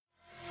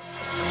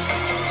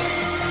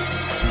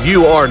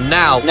You are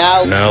now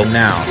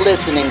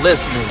listening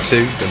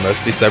to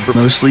the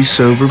Mostly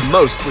Sober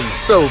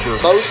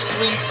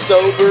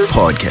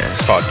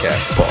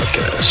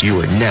podcast. You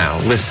are now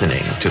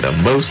listening to the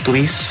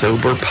Mostly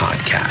Sober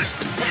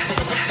podcast.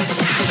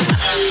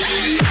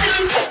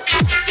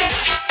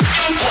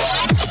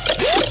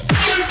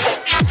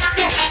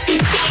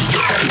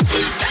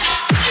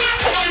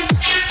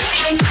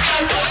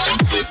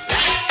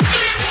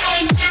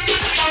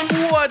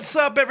 What's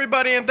up,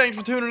 everybody, and thanks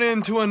for tuning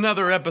in to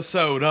another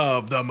episode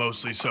of the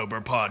Mostly Sober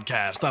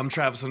podcast. I'm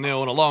Travis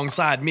O'Neill, and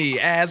alongside me,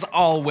 as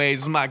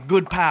always, my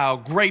good pal,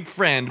 great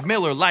friend,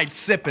 Miller Lite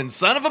sipping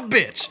son of a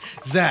bitch,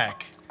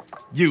 Zach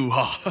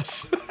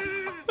Uhas.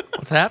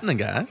 What's happening,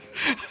 guys?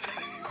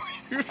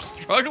 You're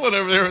struggling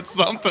over there with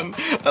something.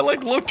 I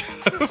looked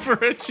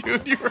over at you,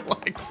 and you were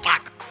like,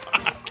 fuck.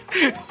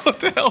 What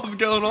the hell's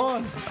going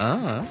on?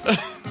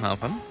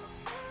 Nothing.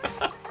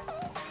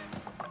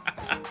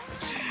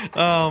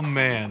 Oh,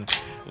 man.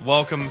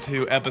 Welcome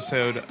to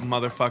episode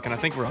motherfucking, I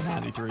think we're on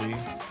 93.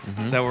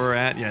 Is that where we're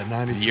at? Yeah,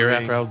 93. The year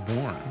after I was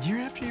born. Year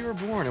after you were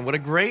born. And what a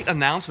great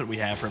announcement we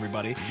have for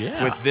everybody.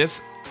 Yeah. With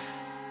this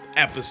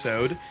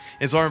episode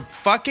is our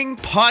fucking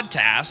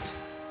podcast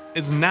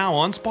is now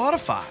on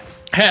Spotify.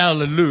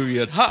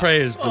 Hallelujah.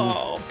 Praise the Lord.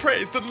 Oh,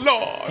 praise the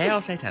Lord.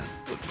 Hail Satan.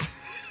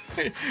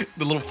 The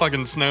little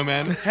fucking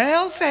snowman.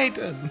 Hail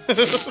Satan.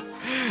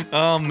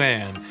 Oh,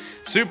 man.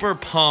 Super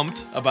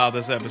pumped about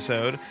this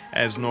episode,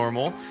 as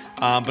normal.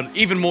 But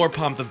even more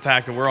pumped at the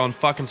fact that we're on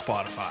fucking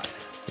Spotify.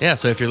 Yeah,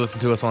 so if you're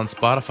listening to us on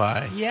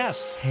Spotify,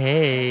 Yes.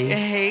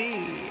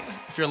 hey.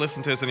 If you're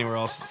listening to us anywhere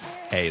else,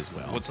 Hey as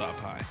well. what's up?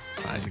 Hi.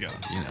 How's it going?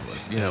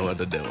 You know what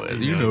to do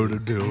with. You know the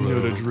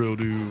drill,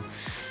 do.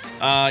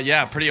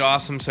 Yeah, pretty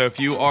awesome. So if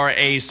you are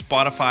a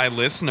Spotify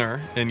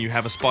listener and you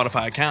have a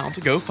Spotify account,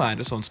 go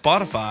find us on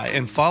Spotify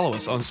and follow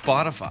us on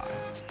Spotify.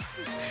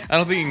 I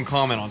don't think you can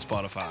comment on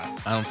Spotify.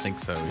 I don't think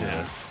so,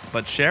 yeah.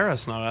 But share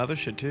us on other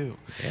shit too.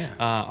 Yeah.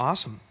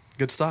 Awesome.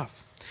 Good stuff.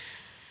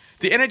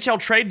 The NHL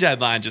trade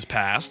deadline just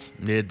passed.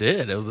 It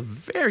did. It was a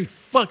very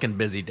fucking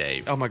busy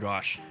day. Oh my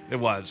gosh.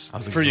 It was. I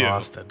was for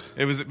exhausted.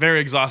 You. It was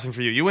very exhausting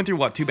for you. You went through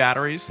what, 2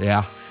 batteries?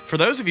 Yeah. For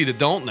those of you that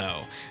don't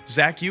know,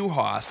 Zach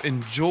Uhas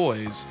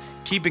enjoys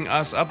keeping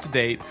us up to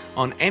date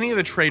on any of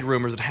the trade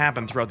rumors that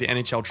happen throughout the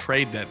NHL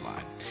trade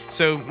deadline.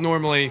 So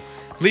normally,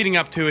 leading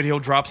up to it, he'll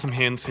drop some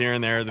hints here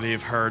and there that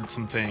he've heard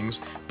some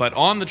things. But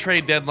on the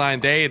trade deadline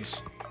day,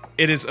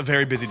 it is a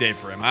very busy day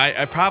for him.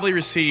 I probably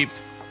received,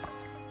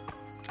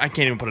 I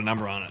can't even put a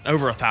number on it,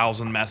 over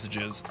 1,000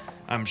 messages,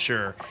 I'm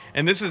sure.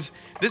 And this is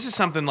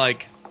something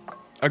like,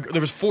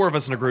 there was 4 of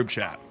us in a group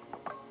chat.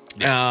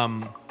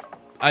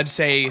 I'd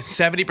say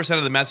 70%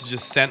 of the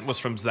messages sent was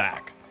from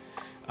Zach.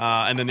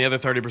 And then the other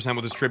 30%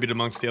 was distributed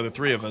amongst the other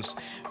 3 of us.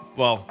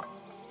 Well,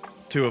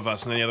 2 of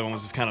us, and then the other one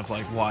was just kind of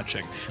like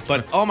watching.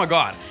 But, oh my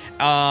God.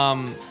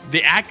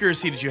 The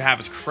accuracy that you have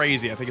is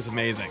crazy. I think it's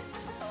amazing.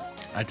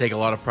 I take a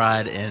lot of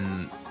pride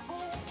in,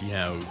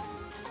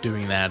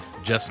 doing that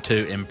just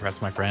to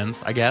impress my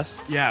friends, I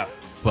guess. Yeah.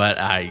 But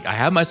I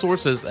have my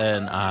sources,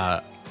 and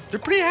They're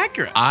pretty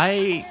accurate.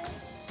 I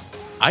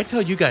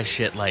tell you guys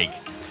shit like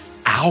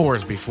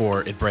hours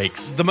before it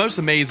breaks. The most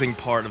amazing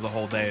part of the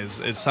whole day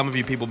is some of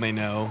you people may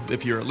know,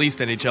 if you're at least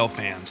NHL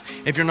fans.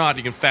 If you're not,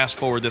 you can fast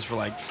forward this for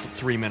like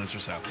 3 minutes or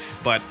so.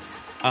 But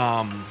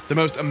the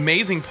most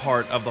amazing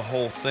part of the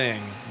whole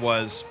thing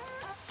was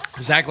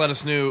Zach let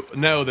us know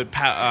that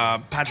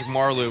Patrick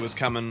Marleau was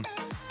coming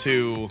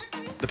to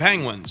the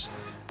Penguins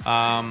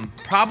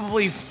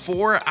probably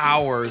 4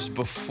 hours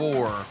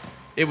before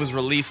it was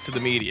released to the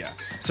media.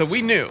 So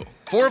we knew.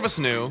 4 of us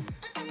knew,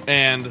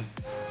 and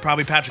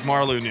probably Patrick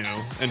Marleau knew,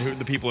 and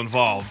the people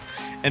involved.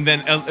 And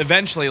then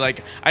eventually,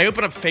 I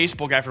opened up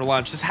Facebook after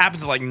lunch. This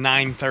happens at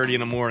 9:30 in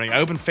the morning. I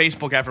opened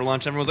Facebook after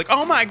lunch, and everyone was like,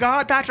 oh my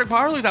God, Patrick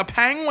Marleau's a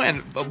Penguin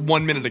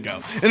 1 minute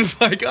ago. And it's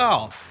like,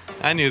 oh,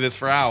 I knew this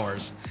for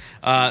hours.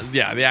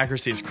 Yeah, the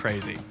accuracy is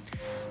crazy.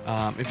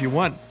 If you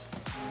want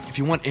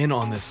in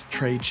on this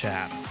trade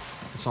chat,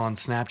 it's on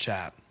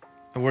Snapchat.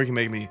 And we can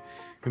maybe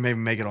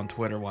make it on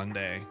Twitter one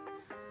day.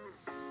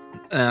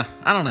 I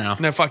don't know.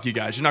 No, fuck you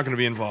guys. You're not going to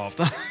be involved.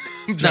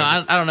 No,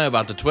 I don't know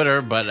about the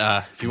Twitter, but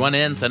if you want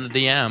in, send a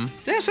DM.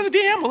 Yeah, send a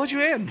DM. We'll let you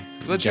in.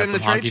 We'll let you in Got the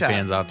some trade hockey chat.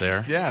 fans out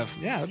there. Yeah,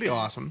 that'd be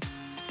awesome.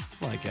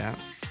 I like that.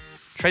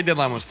 Trade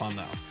deadline was fun,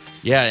 though.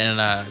 Yeah, and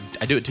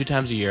I do it 2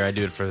 times a year. I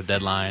do it for the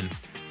deadline.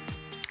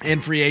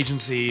 And free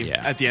agency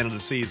Yeah. at the end of the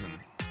season.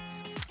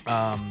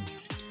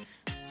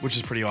 Which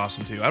is pretty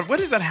awesome, too. When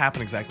does that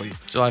happen exactly?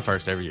 July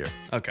 1st every year.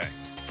 Okay.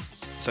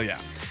 So, yeah.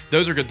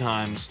 Those are good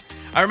times.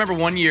 I remember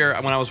one year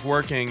when I was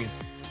working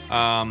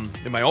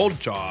in my old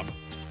job,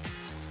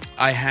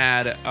 I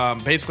had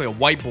basically a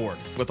whiteboard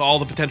with all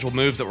the potential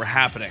moves that were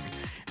happening.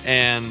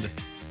 And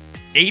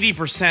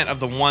 80% of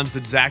the ones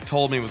that Zach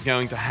told me was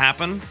going to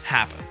happen,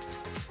 happened.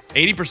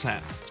 80%.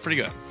 It's pretty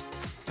good.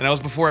 And that was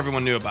before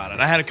everyone knew about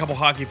it. I had a couple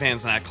hockey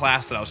fans in that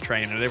class that I was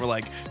training, and they were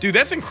like, dude,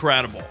 that's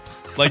incredible.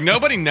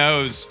 Nobody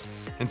knows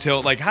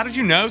until, how did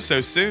you know so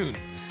soon?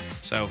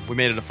 So we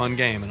made it a fun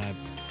game, and I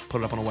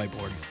put it up on a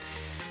whiteboard.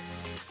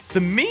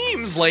 The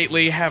memes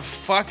lately have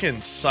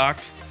fucking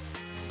sucked.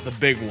 The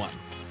big one.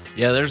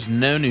 Yeah, there's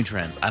no new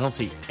trends. I don't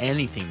see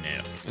anything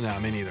new. No,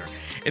 me neither.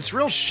 It's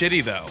real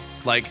shitty though.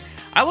 Like,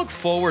 I look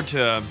forward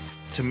to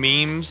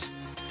memes,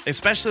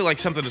 especially like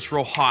something that's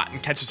real hot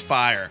and catches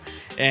fire,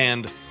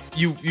 and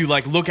you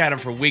like look at them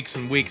for weeks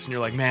and weeks, and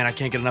you're like, man, I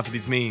can't get enough of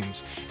these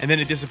memes. And then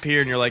it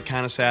disappeared, and you're like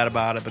kind of sad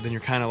about it, but then you're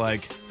kind of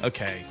like,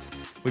 okay,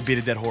 we beat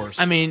a dead horse.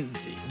 I mean,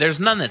 there's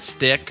none that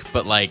stick,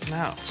 but like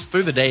No.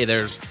 through the day,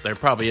 there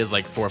probably is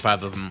like 4 or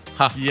 5 of them.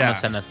 I'm Yeah. gonna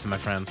send this to my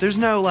friends. There's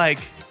no like,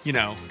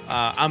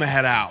 I'm a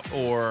head out,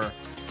 or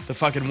the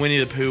fucking Winnie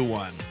the Pooh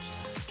one,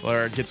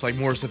 where it gets like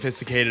more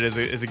sophisticated as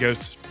it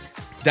goes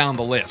down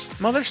the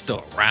list. Well, they're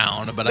still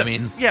around, but I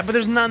mean, Yeah, but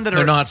there's none that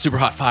they're are not super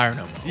hot fire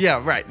no more.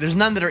 Yeah, right. There's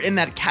none that are in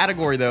that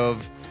category though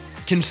of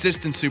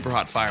consistent super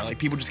hot fire. Like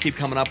people just keep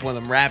coming up with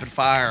them rapid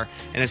fire,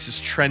 and it's this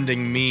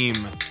trending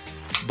meme.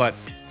 But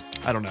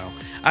I don't know.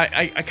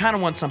 I kind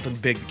of want something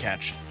big to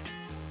catch.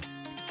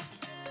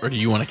 Or do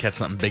you want to catch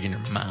something big in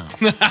your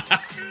mouth?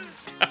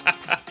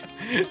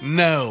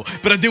 No,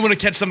 but I do want to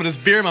catch some of this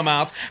beer in my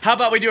mouth. How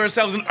about we do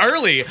ourselves an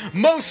early,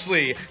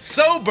 mostly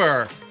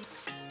sober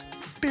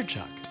beer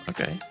chug?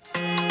 Okay.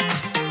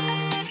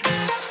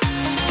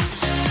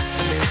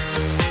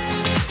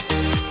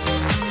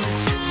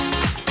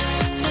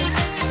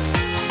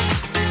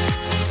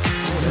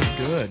 Oh,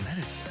 that's good. That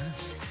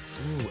is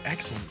Ooh,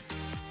 excellent.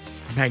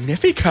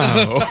 Magnifico.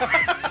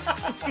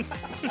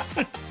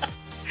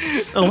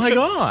 Oh my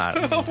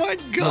god. Oh my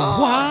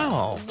god.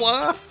 Wow.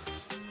 What?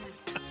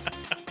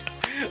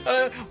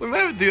 We might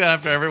have to do that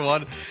after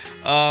everyone.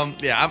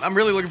 Yeah, I'm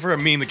really looking for a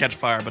meme to catch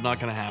fire, but not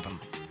going to happen.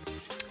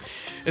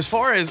 As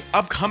far as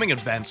upcoming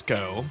events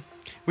go,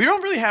 we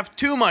don't really have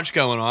too much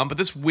going on, but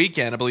this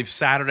weekend, I believe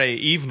Saturday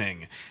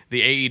evening,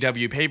 the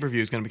AEW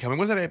pay-per-view is going to be coming.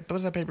 What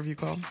was that pay-per-view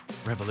called?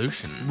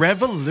 Revolution.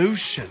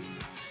 Revolution.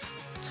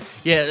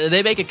 Yeah,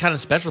 they make it kind of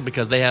special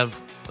because they're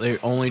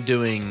only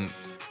doing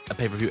a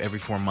pay-per-view every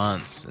 4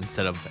 months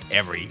instead of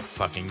every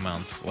fucking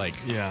month, like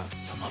Yeah,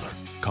 some other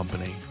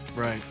company.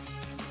 right.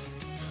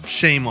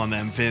 Shame on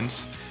them,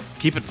 Vince.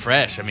 Keep it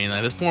fresh. I mean,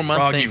 like, this 4 month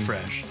Froggy thing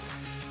fresh.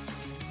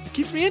 it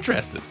keeps me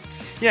interested.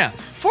 Yeah,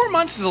 4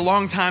 months is a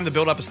long time to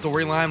build up a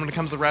storyline when it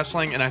comes to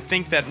wrestling, and I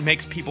think that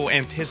makes people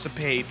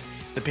anticipate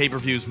the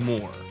pay-per-views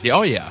more. Yeah,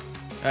 oh yeah.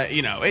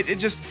 It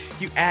just,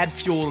 you add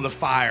fuel to the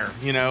fire.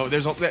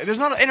 There's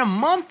not in a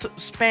month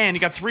span. You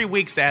got 3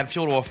 weeks to add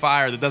fuel to a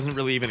fire that doesn't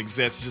really even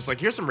exist. It's just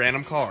like, here's some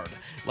random card.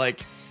 Like,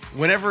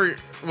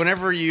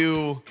 whenever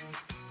you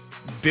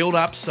build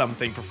up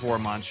something for 4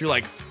 months, you're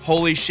like,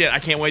 holy shit, I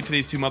can't wait till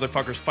these two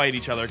motherfuckers fight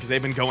each other because they've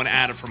been going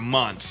at it for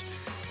months.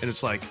 And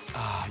it's like,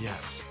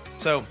 yes.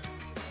 So,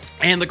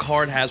 and the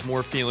card has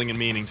more feeling and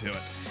meaning to it.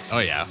 Oh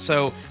yeah.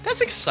 So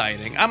that's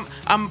exciting.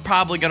 I'm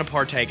probably gonna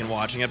partake in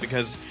watching it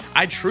because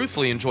I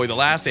truthfully enjoyed the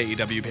last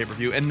AEW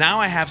pay-per-view, and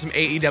now I have some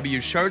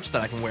AEW shirts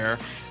that I can wear,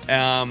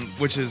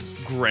 which is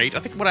great.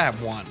 I think I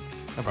have one.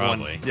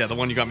 Probably. Yeah, the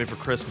one you got me for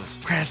Christmas.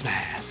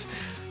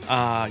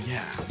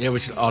 Yeah. Yeah, we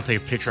should all take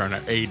a picture on our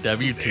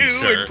AEW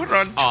t-shirts. Ew, and put it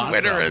on Awesome.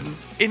 Twitter and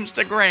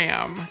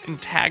Instagram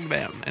and tag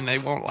them, and they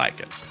won't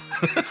like it.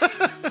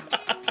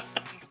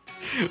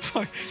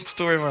 Fuck,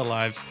 story of our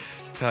lives.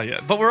 Tell you.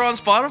 But we're on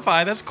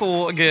Spotify. That's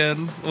cool.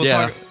 Again, we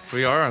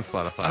are on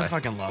Spotify. I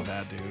fucking love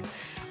that, dude.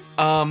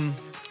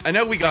 I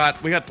know we got.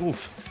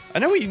 I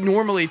know we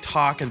normally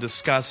talk and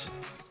discuss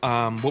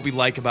what we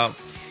like about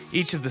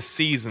each of the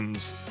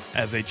seasons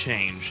as they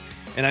change,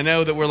 and I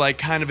know that we're like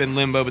kind of in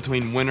limbo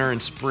between winter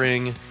and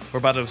spring. We're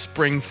about to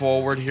spring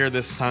forward here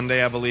this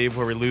Sunday, I believe,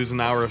 where we lose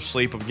an hour of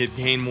sleep and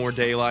gain more I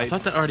daylight.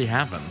 thought that already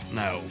happened.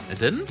 No, It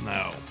didn't? no,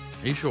 Are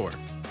you sure?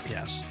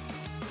 yes,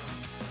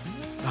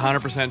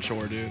 100%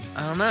 sure, dude.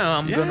 I don't know.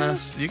 I'm gonna.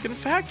 Yes, you can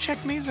fact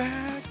check me,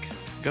 Zach.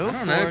 Go I for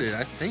don't know, it. dude.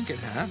 I think it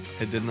happened.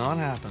 It did not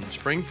happen.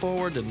 Spring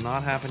forward did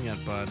not happen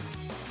yet, bud.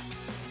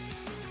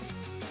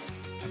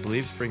 I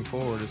believe spring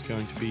forward is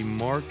going to be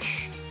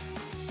March.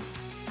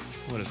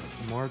 What is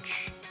it?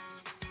 March.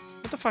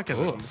 What the fuck is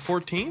it? Oof.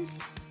 14th?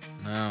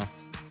 No.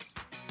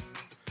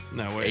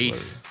 No, wait.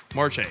 8th.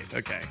 March 8th.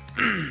 Okay.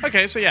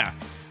 Okay, so yeah.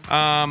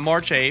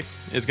 March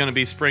 8th is going to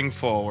be spring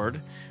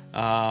forward,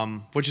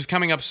 which is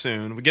coming up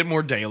soon. We get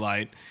more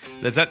daylight.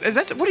 Is that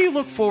what do you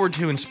look forward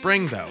to in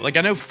spring, though? Like,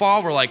 I know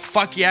fall, we're like,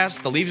 fuck yes,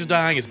 the leaves are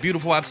dying, it's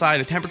beautiful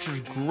outside, the temperature's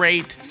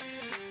great,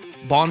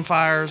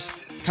 bonfires,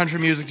 country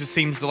music just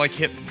seems to, like,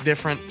 hit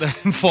different than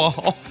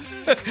fall.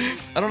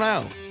 I don't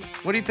know.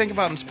 What do you think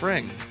about in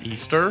spring?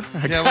 Easter?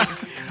 Yeah,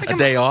 a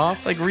day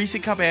off? Like Reese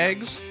Cup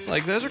eggs?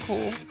 Like, those are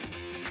cool.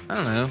 I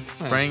don't know.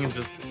 Spring is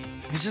just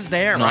It's just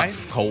there, not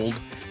right? cold.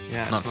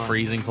 Yeah, Not it's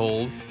freezing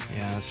cold.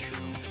 Yeah, that's true.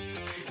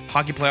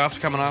 Hockey playoffs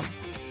are coming up.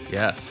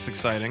 Yes. It's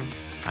exciting.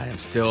 I am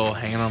still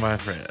hanging on by a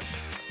thread.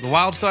 The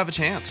Wild still have a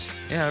chance.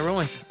 Yeah, we're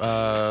only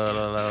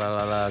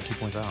 2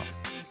 points out.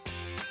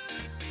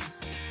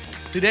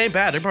 Dude, they ain't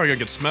bad. They're probably gonna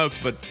get smoked,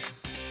 but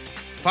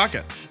fuck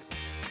it.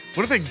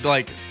 What if they,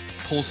 like,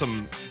 pull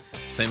some,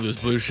 St. Louis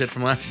Blues shit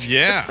from last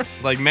year. yeah,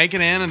 like, make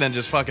it in and then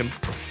just fucking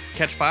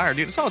catch fire?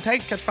 Dude, that's all it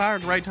takes, catch fire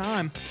at the right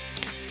time.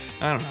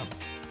 I don't know.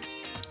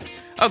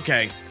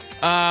 Okay.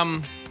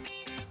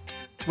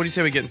 What do you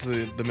say we get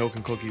into the milk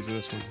and cookies of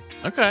this one?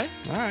 Okay.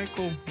 All right,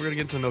 cool. We're going to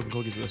get into the milk and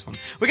cookies of this one.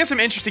 We got some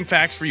interesting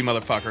facts for you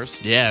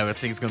motherfuckers. Yeah, I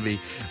think it's going to be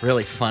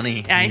really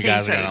funny. I And you think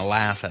guys so. are going to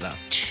laugh at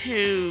us.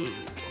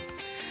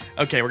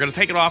 Okay, we're going to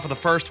take it off of the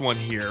first one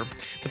here.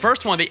 The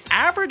first one, the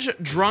average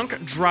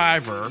drunk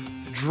driver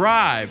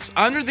drives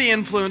under the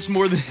influence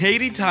more than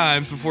 80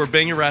 times before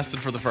being arrested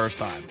for the first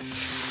time.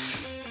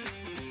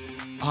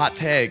 Hot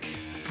take.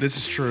 This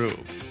is true.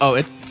 Oh,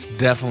 it's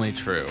definitely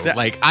true. That-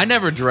 I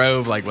never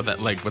drove what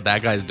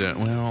that guy's doing.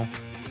 Well,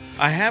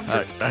 I have.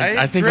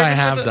 I think I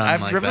have done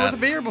I've like driven that. with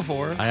a beer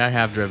before. I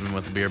have driven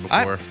with the beer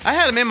before. I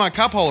had them in my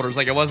cup holders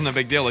like it wasn't a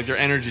big deal, like they're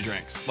energy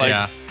drinks. Like,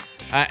 Yeah.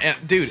 And,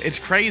 dude, it's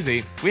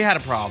crazy. We had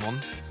a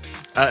problem.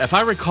 If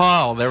I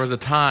recall, there was a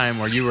time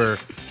where you were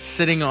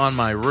sitting on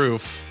my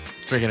roof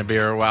drinking a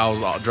beer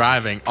while I was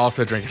driving,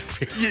 also drinking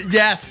a beer.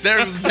 Yes,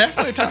 there was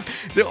definitely a time.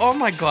 Oh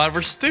my god,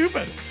 we're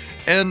stupid.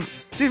 And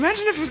dude,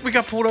 imagine if we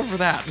got pulled over for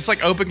that. It's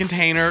like open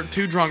container,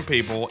 2 drunk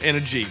people in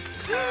a Jeep.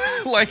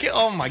 Like,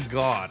 oh my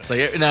god. It's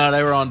like, no,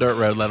 they were on dirt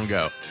road. Let them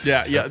go.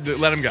 Yeah,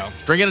 let him go.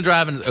 Drinking and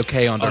driving is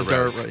okay on dirt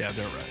roads. Yeah,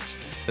 dirt roads.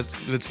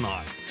 It's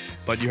not.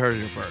 But you heard it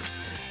here first.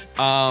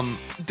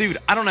 Dude,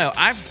 I don't know.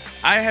 I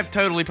have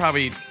totally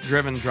probably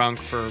driven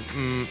drunk for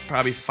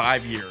probably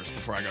 5 years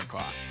before I got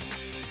caught.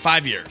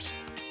 5 years.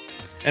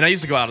 And I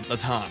used to go out a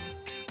ton.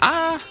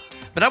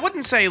 But I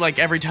wouldn't say like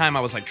every time I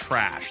was like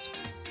trashed.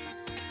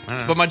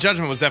 But my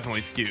judgment was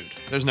definitely skewed.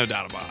 There's no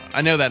doubt about it.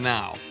 I know that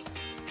now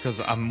because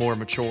I'm more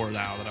mature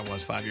now than I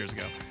was 5 years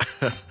ago.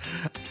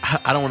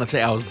 I don't want to say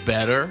I was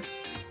better,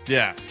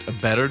 Yeah. a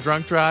better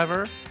drunk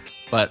driver,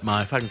 but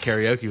my fucking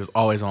karaoke was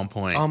always on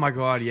point. Oh my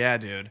god, yeah,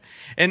 dude.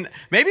 And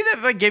maybe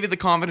that like, gave you the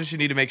confidence you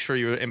need to make sure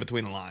you were in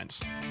between the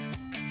lines.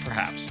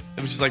 Perhaps.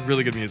 It was just like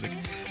really good music.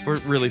 We're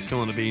really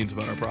spilling the beans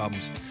about our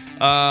problems.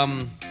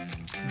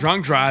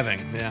 Drunk driving.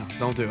 Yeah,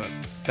 don't do it.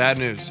 Bad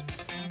news.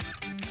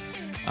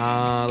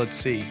 Let's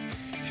see.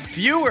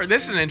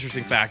 This is an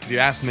interesting fact if you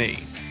ask me.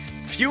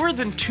 Fewer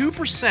than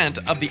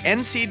 2% of the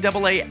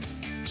NCAA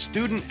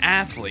student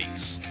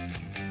athletes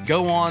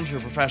go on to a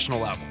professional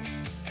level.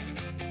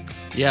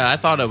 Yeah, I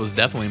thought it was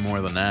definitely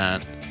more than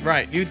that.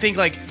 Right. You'd think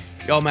like,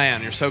 oh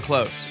man, you're so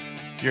close.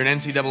 You're an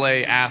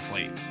NCAA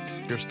athlete.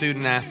 You're a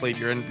student athlete.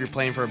 You're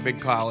playing for a big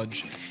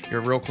college.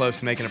 You're real close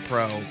to making a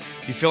pro.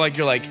 You feel like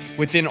you're like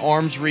within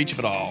arm's reach of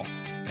it all.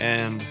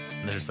 And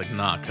They're just like,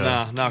 nah,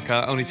 cut.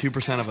 nah, only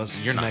 2% of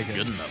us. You're not make it.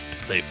 good enough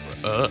to play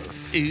for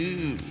us.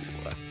 Ooh.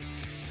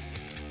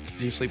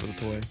 Do you sleep with a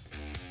toy?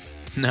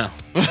 No.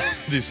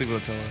 Do you sleep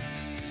with a pillow?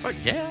 Fuck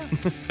yeah.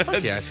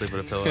 Fuck yeah, I sleep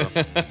with a pillow.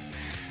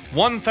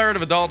 1/3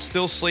 of adults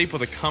still sleep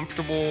with a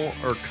comfortable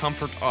or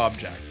comfort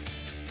object.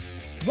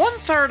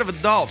 1/3 of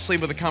adults sleep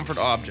with a comfort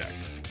object.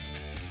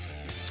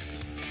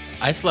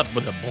 I slept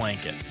with a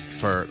blanket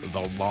for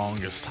the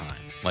longest time.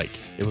 Like,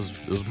 it was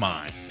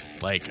mine.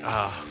 Like,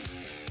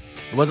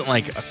 it wasn't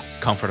like a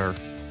comforter.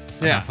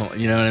 Yeah.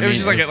 You know what I mean?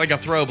 It was just like a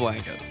throw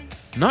blanket.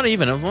 Not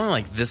even. It was only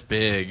like this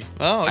big.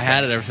 Oh, okay. I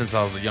had it ever since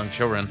I was a young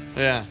children.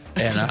 Yeah.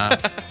 And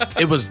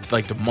it was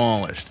like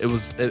demolished. It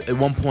was at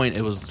one point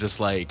it was just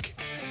like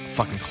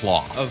fucking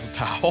cloth. That was a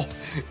towel.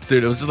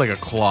 Dude, it was just like a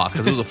cloth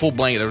because it was a full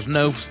blanket. There was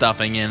no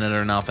stuffing in it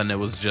or nothing. It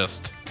was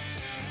just.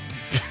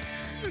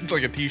 It's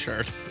like a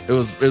t-shirt. It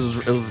was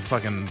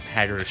fucking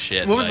haggard as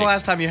shit. When was the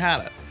last time you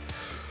had it?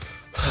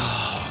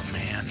 Oh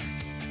man,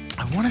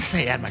 I want to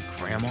say at my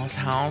grandma's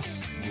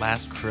house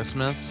last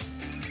Christmas,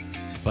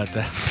 but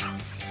that's.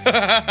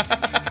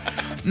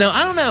 No,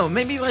 I don't know.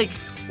 Maybe like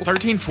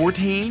 13,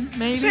 14,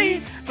 maybe.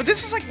 See, but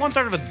this is like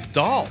 1/3 of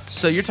adults.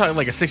 So you're talking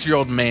like a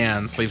 6-year-old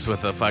man sleeps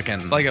with a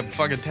fucking Like a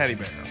fucking teddy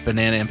bear.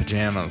 banana in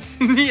pajamas.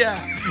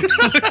 Yeah.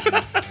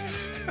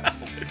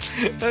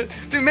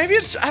 Dude, maybe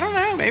it's, I don't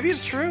know, maybe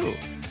it's true.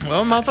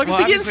 Well, motherfuckers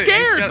be getting obviously, it's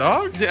scared, got-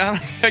 dog. Dude,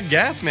 I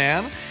guess,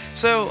 man.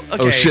 So, okay.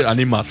 Oh shit, I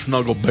need my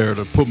snuggle bear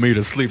to put me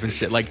to sleep and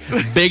shit. Like,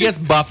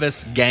 biggest,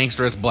 buffest,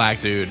 gangsterest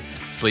black dude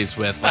sleeps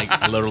with like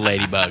a little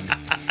ladybug.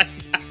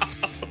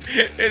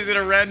 Is it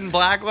a red and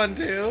black one,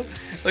 too?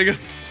 Like a...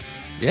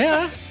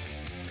 Yeah.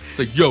 It's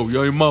like, yo,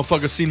 you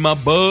motherfucker seen my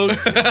bug?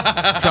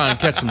 Trying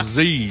to catch some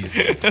Z's.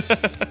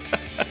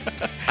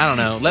 I don't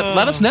know.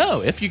 Let us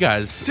know if you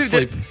guys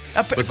sleep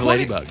with a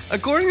ladybug.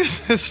 According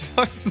to this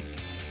fucking...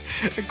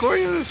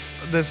 According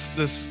to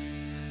this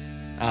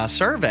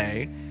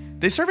survey,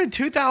 they surveyed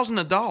 2,000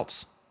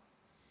 adults.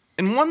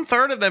 And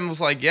 1/3 of them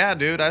was like, yeah,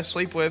 dude, I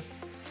sleep with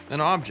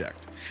an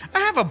object. I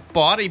have a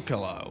body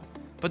pillow.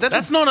 But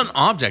That's not an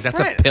object. That's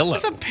right, a pillow.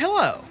 It's a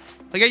pillow.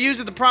 Like I use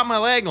it to prop my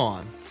leg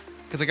on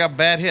because I got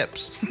bad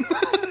hips.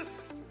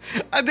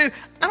 I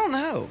don't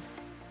know.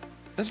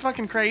 That's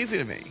fucking crazy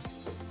to me.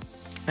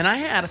 And I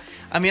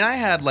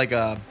had like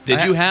a.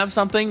 Did you have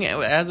something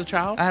as a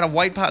child? I had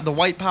the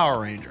white Power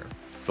Ranger.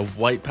 The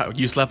white power.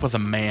 You slept with a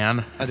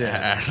man I did.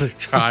 as a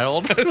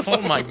child? Oh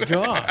my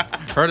god.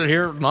 Heard it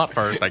here, not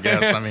first, I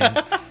guess. I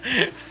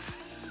mean,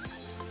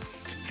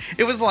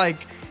 It was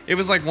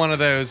like one of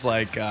those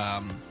like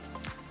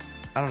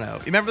I don't know.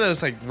 You remember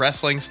those like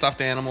wrestling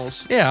stuffed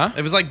animals? yeah.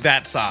 It was like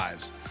that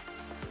size.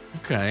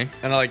 Okay.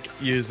 And I like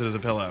used it as a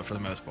pillow for the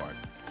most part.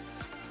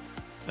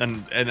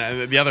 And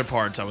the other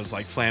parts I was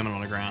like slamming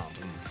on the ground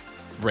and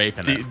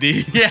raping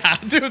it. Yeah,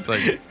 dude. It's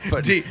like,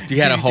 but you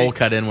had a hole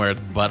cut in where its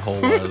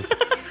butthole was.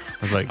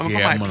 I was like, I'm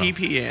gonna put my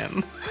PP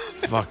in.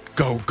 Fuck,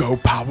 go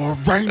Power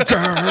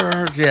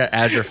Rangers! Yeah,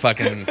 as you're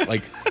fucking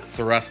like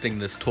thrusting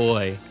this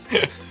toy,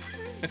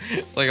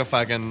 like a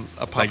fucking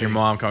It's like your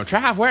mom coming,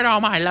 Trav, where'd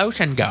all my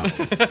lotion go?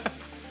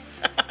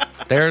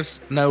 There's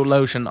no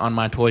lotion on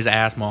my toy's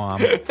ass,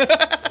 Mom.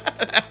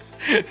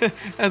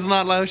 That's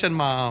not lotion,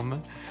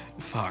 Mom.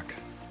 Fuck.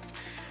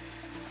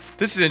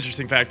 This is an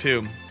interesting fact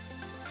too.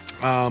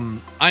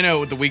 I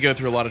know that we go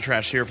through a lot of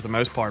trash here for the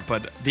most part,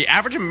 but the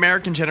average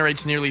American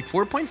generates nearly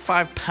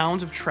 4.5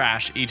 pounds of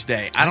trash each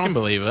day. I can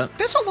believe it.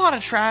 That's a lot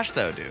of trash,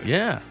 though, dude.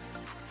 Yeah.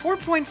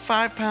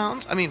 4.5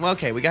 pounds? I mean, well,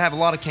 okay, we gotta have a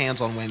lot of cans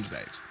on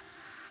Wednesdays.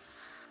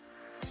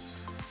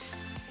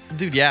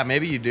 Dude, yeah,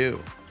 maybe you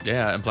do.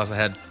 Yeah, and plus I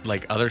had,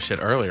 like, other shit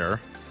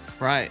earlier.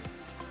 Right.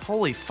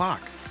 Holy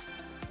fuck.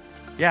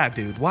 Yeah,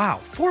 dude, wow.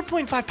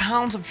 4.5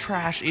 pounds of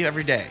trash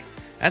every day.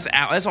 That's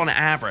on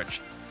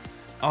average.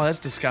 Oh, that's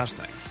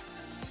disgusting.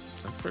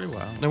 That's pretty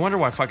wild. No wonder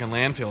why fucking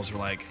landfills are,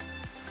 like,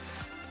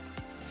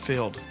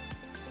 filled.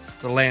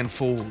 They're land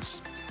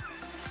fools.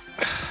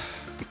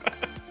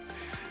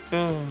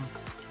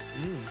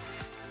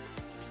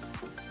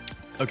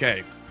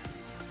 Okay.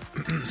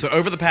 So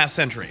over the past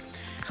century.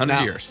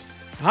 100 years.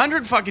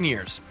 100 fucking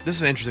years. This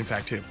is an interesting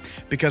fact, too.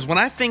 Because when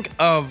I think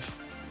of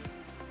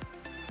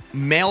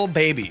male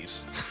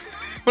babies,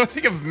 when I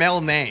think of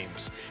male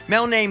names,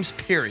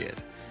 period,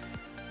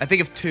 I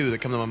think of two that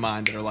come to my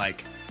mind that are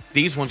like,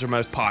 these ones are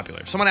most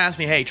popular. If someone asks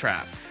me, hey,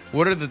 Trav,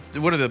 what are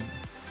the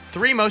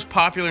 3 most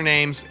popular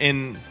names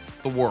in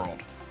the world?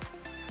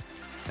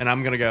 And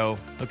I'm going to go,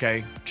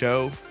 okay,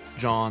 Joe,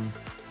 John,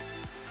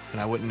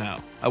 and I wouldn't know.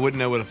 I wouldn't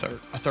know what a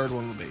third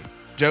one would be.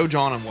 Joe,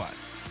 John, and what?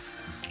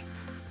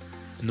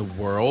 In the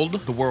world?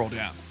 The world,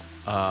 yeah.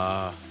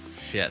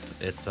 Shit.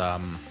 It's,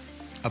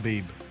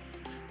 Habib.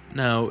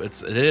 No,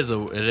 it is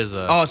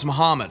a... Oh, it's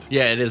Muhammad.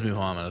 Yeah, it is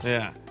Muhammad.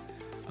 Yeah.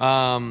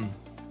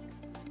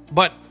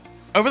 But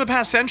over the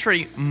past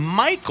century,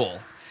 Michael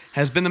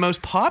has been the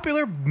most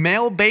popular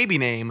male baby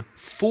name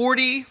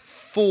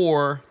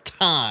 44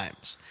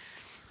 times.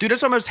 Dude,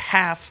 that's almost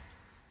half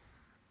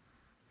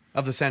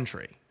of the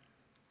century.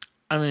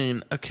 I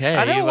mean, okay.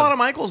 I know a lot of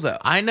Michaels, though.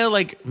 I know,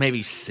 like,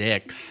 maybe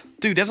 6.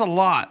 Dude, that's a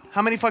lot.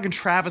 How many fucking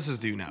Travises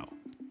do you know?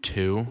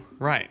 2.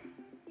 Right.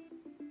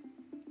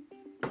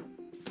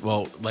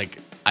 Well, like,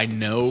 I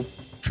know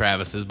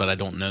Travis's, but I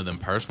don't know them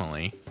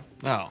personally.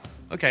 Oh,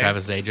 okay.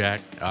 Travis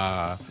Zajac.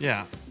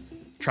 Yeah.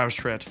 Travis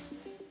Tritt.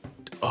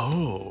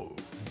 Oh,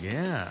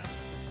 yeah.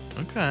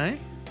 Okay.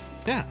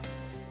 Yeah.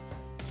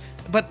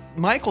 But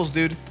Michaels,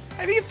 dude,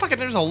 I think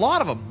there's a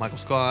lot of them. Michael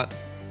Scott.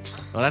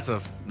 Well, that's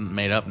a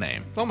made-up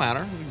name. Don't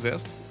matter. It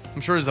exists. I'm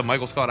sure there's a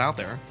Michael Scott out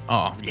there.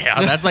 Oh, yeah.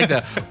 That's like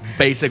the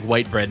basic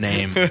white bread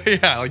name.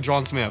 Yeah, like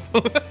John Smith.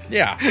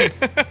 Yeah.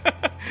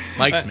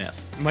 Mike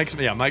Smith. Mike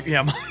Smith. Yeah, Mike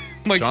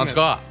John Smith.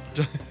 Scott.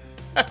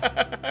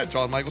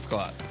 John Michael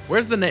Scott.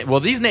 Where's the name? Well,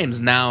 these names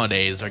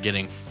nowadays are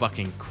getting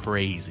fucking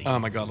crazy. Oh,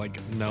 my God.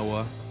 Like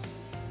Noah.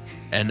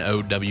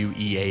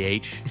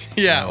 Noweah.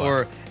 Yeah, Noah.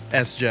 or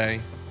SJ.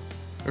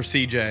 Or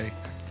CJ.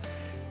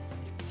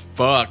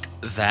 Fuck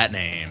that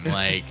name.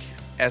 Like...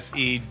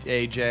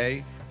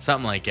 SEAJ.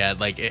 Something like that.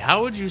 Like,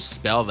 how would you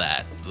spell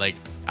that? Like,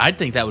 I'd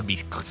think that would be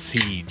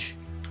siege.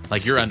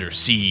 Like, you're under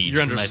siege.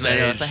 You're under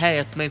siege. Say, hey,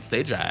 it's me,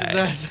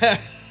 CJ.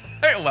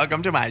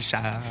 Welcome to my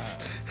shop.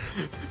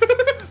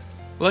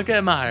 Look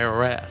at my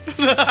ref.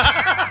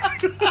 I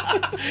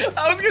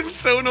was getting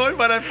so annoyed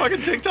by that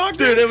fucking TikTok,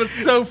 Dude, it was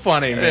so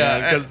funny, man.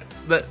 Yeah, Because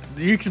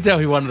you could tell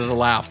he wanted to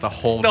laugh the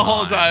whole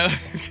time.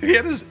 He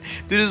had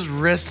his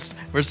wrists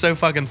were so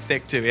fucking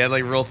thick, too. He had,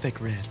 like, real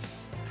thick wrists.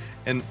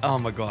 And, oh,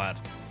 my God.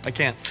 I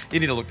can't. You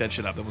need to look that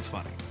shit up. That was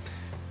funny.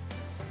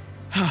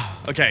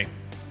 Okay.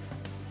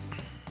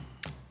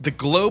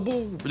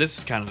 This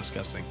is kind of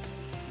disgusting.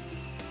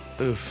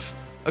 Oof.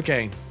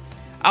 Okay.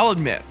 I'll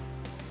admit,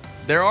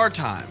 there are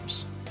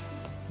times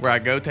where I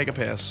go take a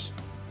piss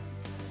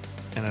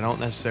and I don't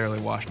necessarily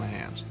wash my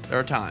hands. There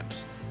are times.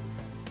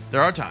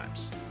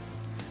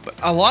 But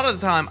a lot of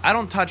the time, I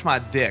don't touch my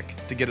dick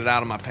to get it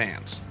out of my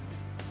pants.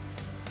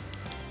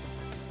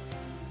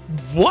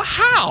 What?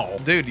 How?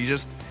 Dude, you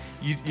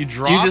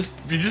draw. You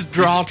just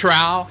draw a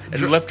trowel and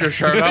you lift your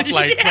shirt up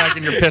like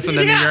fucking you're pissing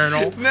in the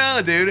urinal.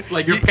 No, dude.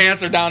 Like your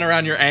pants are down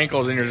around your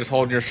ankles and you're just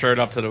holding your shirt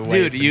up to the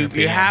waist. Dude,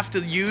 you have to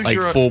use like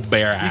your full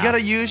bare ass. You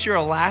gotta use your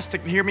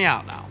elastic. Hear me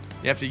out now.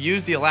 You have to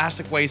use the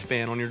elastic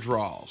waistband on your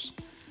drawers.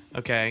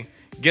 Okay,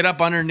 get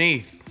up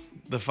underneath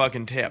the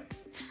fucking tip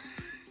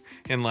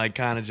and like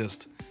kind of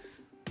just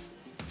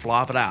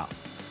flop it out.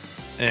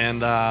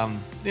 And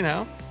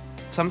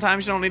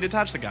sometimes you don't need to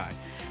touch the guy,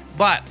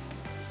 but.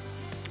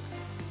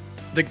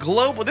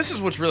 This is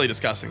what's really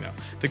disgusting, though.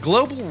 The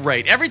global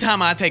rate, every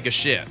time I take a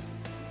shit,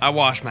 I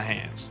wash my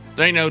hands.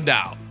 There ain't no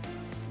doubt.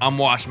 I'm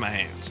washing my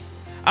hands.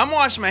 I'm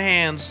washing my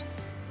hands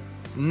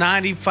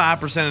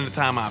 95% of the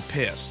time I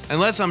piss.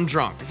 Unless I'm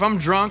drunk. If I'm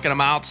drunk and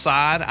I'm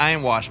outside, I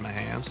ain't washing my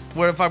hands.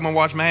 Where the fuck am I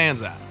washing my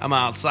hands at? I'm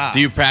outside. Do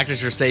you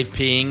practice your safe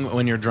peeing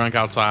when you're drunk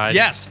outside?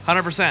 Yes,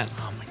 100%.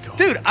 Oh my god.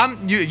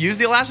 Dude, you use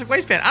the elastic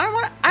waistband. I don't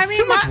want. It's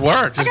too much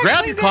work. Just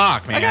grab your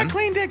cock, man. I got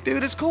clean dick,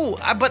 dude. It's cool.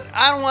 But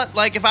I don't want,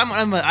 like, if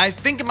I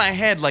think in my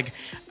head, like,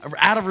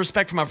 out of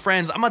respect for my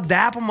friends, I'm gonna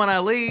dap them when I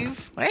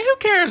leave. Hey, who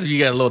cares if you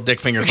got little dick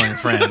fingers on your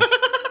friends?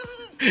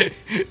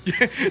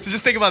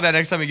 Just think about that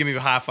next time you give me a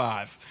high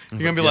five. You're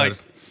gonna be like,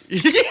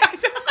 yeah,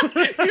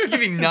 you're gonna give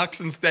me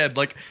knucks instead.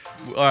 Like,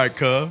 all right,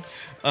 cuz.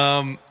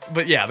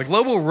 But yeah, the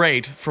global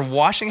rate for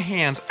washing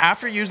hands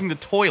after using the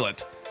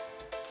toilet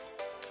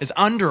is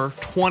under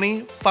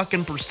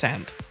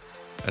 20%.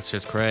 That's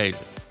just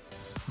crazy.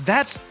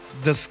 That's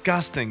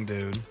disgusting,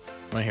 dude.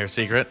 Want to hear a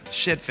secret?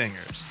 Shit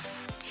fingers.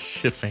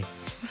 Shit fingers.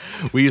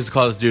 We used to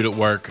call this dude at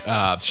work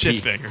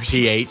shit fingers.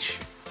 PH.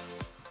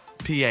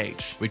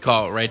 PH. We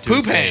call it right to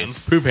Poop his hands.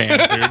 face. Poop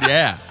hands, dude.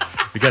 Yeah.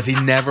 Because he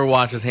never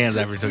washed his hands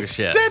after he took a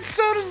shit. That's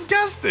so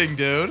disgusting,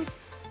 dude.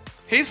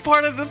 He's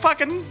part of the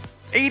fucking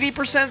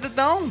 80% that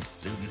don't.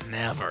 Dude,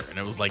 never. And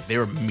it was like they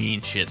were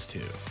mean shits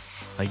too.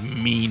 Like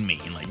mean,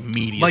 like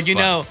meaty. Like as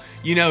fuck.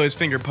 you know his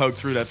finger poked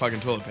through that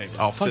fucking toilet paper.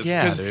 Oh fuck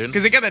yeah, dude.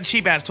 Because they got that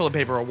cheap ass toilet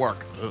paper at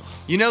work. Ugh.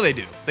 You know they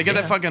do. They got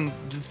that fucking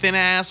thin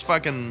ass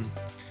fucking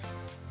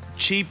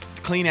cheap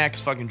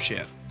Kleenex fucking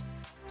shit.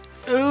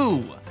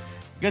 Ooh,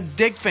 got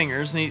dick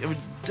fingers and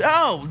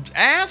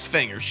ass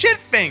fingers, shit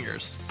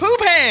fingers, poop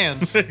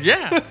hands.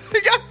 Yeah.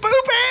 He got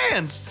poop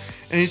hands,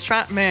 and he's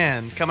coming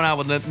out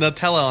with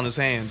Nutella on his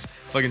hands,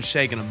 fucking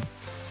shaking them.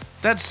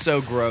 That's so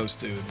gross,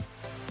 dude.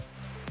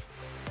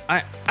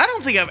 I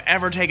don't think I've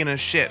ever taken a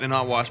shit and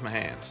not washed my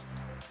hands.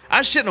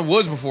 I shit in the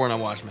woods before and I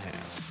washed my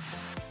hands.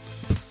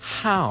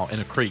 How?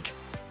 In a creek.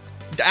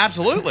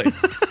 Absolutely.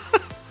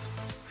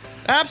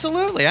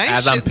 Absolutely.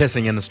 As I'm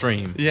pissing in the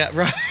stream. Yeah,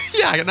 right.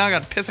 Yeah, now I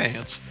got piss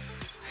hands.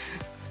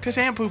 Piss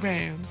and poop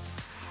hands.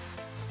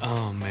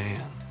 Oh,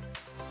 man.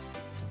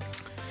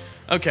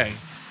 Okay.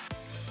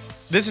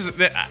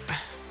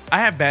 I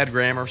have bad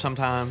grammar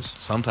sometimes.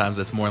 Sometimes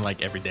it's more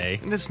like every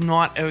day. And it's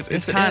not.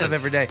 It's kind of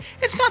every day.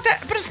 It's not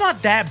that, but it's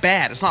not that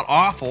bad. It's not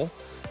awful.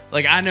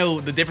 Like, I know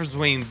the difference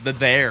between the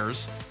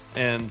theirs,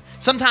 and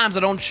sometimes I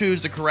don't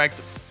choose the correct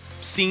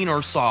scene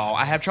or saw.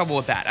 I have trouble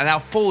with that, and I'll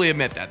fully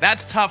admit that.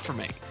 That's tough for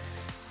me.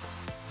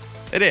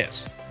 It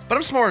is. But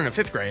I'm smarter than a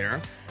fifth grader.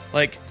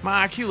 Like,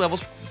 my IQ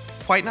level's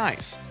quite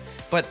nice,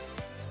 but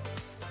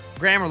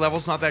grammar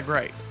level's not that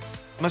great.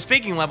 My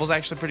speaking level's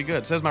actually pretty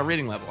good. So is my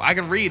reading level. I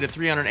can read at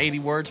 380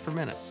 words per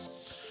minute.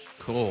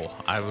 Cool.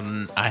 I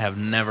have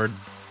never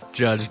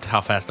judged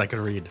how fast I could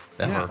read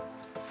ever. Yeah.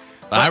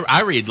 But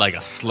I read like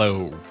a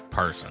slow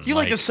person. You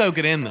like to soak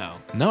it in, though.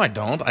 No, I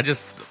don't. I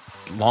just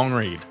long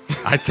read.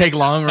 I take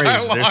long reads.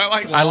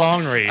 I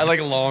long read. I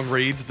like long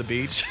reads at the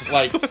beach.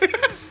 Like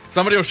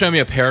somebody will show me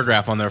a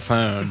paragraph on their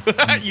phone.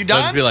 You done?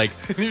 I'll just be like,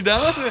 you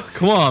done?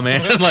 Come on,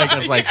 man. Like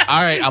it's like,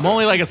 all right, I'm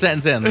only like a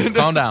sentence in. Just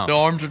calm down. The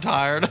arms are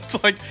tired.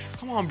 It's like,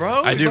 come on,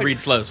 bro. I do read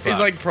slow as fuck. He's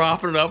like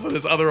propping it up with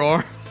his other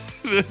arm.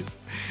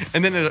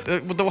 And then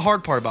the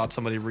hard part about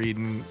somebody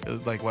reading,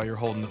 like while you're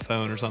holding the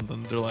phone or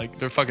something,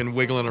 they're fucking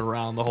wiggling it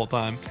around the whole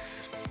time.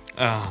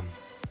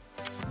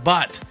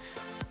 But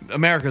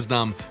America's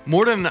dumb.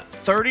 More than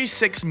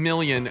 36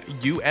 million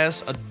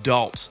U.S.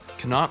 adults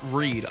cannot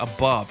read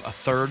above a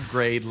third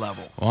grade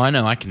level. Well, I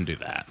know I can do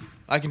that.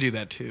 I can do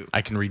that too.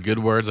 I can read good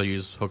words. I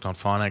use Hooked on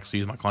Phonics. I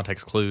use my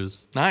context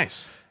clues.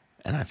 Nice.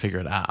 And I figure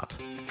it out.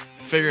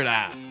 Figure it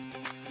out.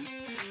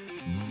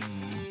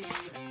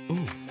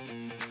 Ooh.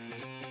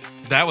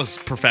 That was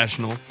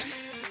professional.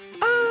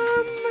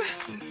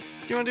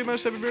 You want to do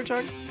most of a beer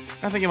talk?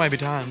 I think it might be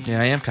time.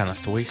 Yeah, I am kind of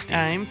thirsty.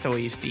 I'm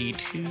thirsty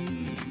too.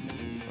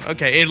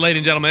 Okay, ladies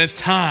and gentlemen, it's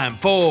time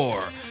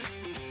for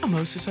a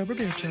Mostly Sober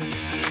Beer Chug.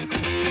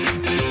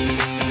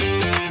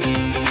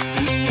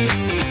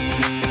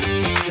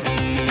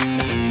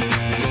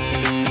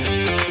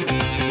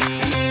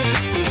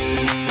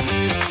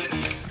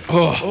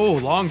 Oh,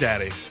 Long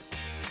Daddy.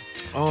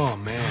 Oh,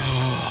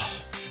 man.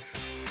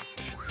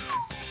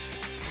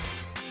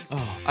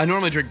 I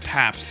normally drink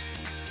Pabst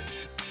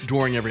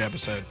during every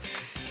episode,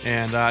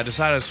 and I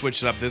decided to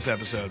switch it up this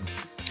episode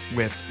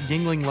with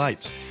Yuengling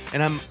Lights,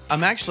 and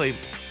I'm actually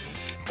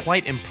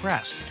quite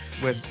impressed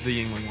with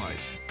the Yuengling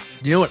Lights.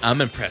 You know what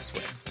I'm impressed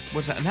with?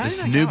 What's that?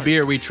 This new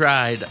beer we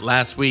tried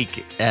last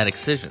week at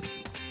Excision.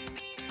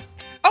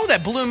 Oh,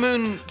 that Blue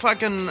Moon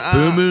fucking...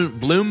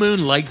 Blue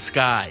Moon Light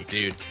Sky,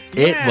 dude.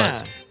 It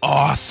was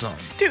awesome.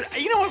 Dude,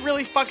 you know what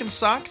really fucking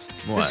sucks?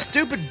 What? The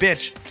stupid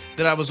bitch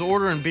that I was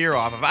ordering beer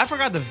off of. I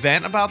forgot to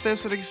vent about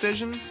this at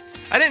Excision.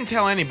 I didn't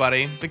tell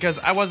anybody because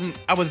I was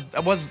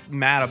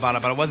mad about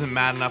it, but I wasn't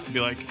mad enough to be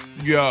like,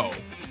 yo,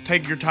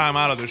 take your time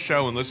out of the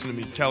show and listen to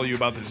me tell you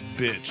about this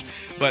bitch.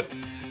 But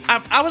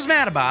I was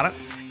mad about it,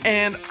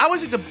 and I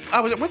went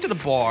to the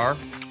bar.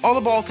 All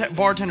the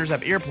bartenders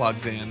have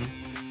earplugs in.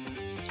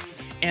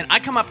 And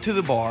I come up to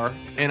the bar,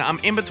 and I'm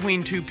in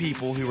between two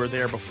people who were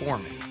there before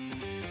me.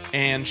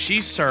 And she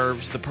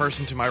serves the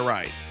person to my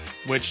right.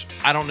 which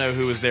I don't know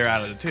who was there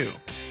out of the two.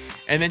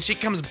 And then she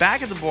comes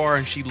back at the bar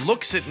and she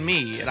looks at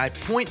me, and I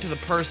point to the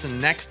person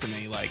next to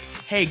me like,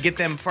 hey, get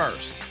them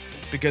first,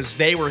 because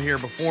they were here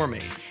before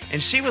me.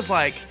 And she was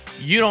like,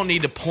 you don't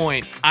need to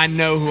point. I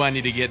know who I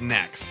need to get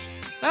next.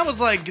 I was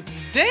like,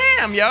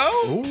 damn, yo.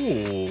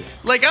 Ooh.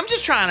 Like, I'm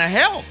just trying to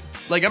help.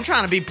 Like, I'm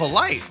trying to be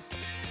polite.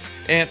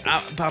 And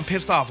I'm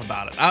pissed off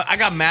about it. I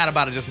got mad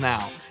about it just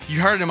now. You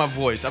heard it in my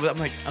voice. I'm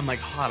like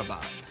hot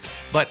about it.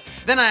 But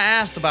then I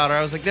asked about her.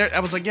 I was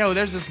like, yo,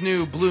 there's this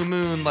new Blue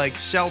Moon like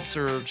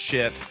seltzer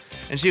shit,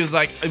 and she was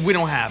like, we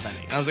don't have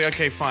any. And I was like,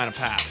 okay, fine, I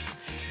passed.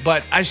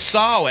 But I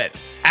saw it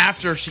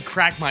after she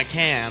cracked my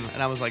can,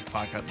 and I was like,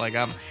 fuck it, like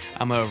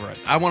I'm over it.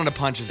 I wanted to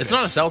punch his. It's bitch.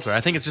 not a seltzer.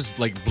 I think it's just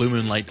like Blue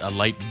Moon Light, a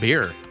light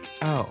beer.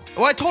 Oh,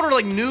 well, I told her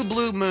like new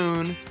Blue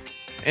Moon,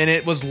 and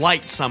it was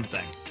light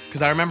something,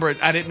 because I remember it.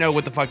 I didn't know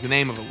what the fuck the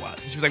name of it was.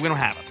 She was like, we don't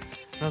have it.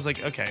 And I was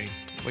like, okay,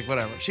 like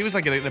whatever. She was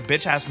like in a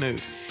bitch ass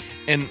mood,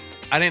 and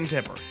I didn't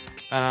tip her,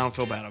 and I don't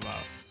feel bad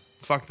about it.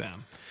 Fuck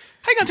them.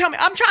 How you gonna tell me?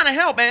 I'm trying to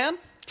help, man.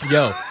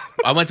 Yo,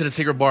 I went to the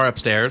secret bar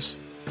upstairs.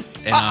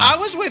 And, I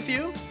was with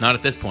you. Not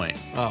at this point.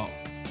 Oh.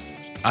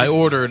 I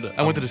ordered.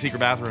 I went to the secret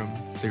bathroom.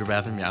 Secret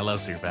bathroom? Yeah, I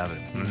love secret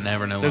bathroom.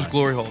 Never know There's why.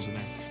 glory holes in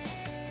there.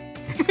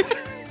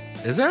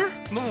 Is there?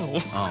 No.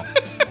 Oh.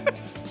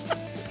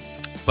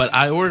 But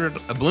I ordered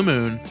a Blue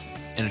Moon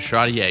and a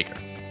shot of Jaeger.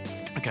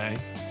 Okay.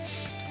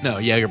 No,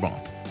 Jaeger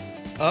bomb.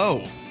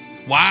 Oh.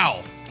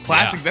 Wow.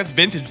 Classic. Yeah. That's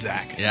vintage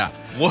Zach. Yeah.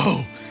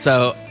 Whoa.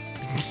 So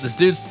this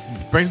dude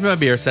brings me my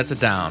beer, sets it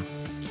down,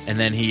 and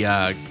then he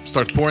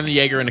starts pouring the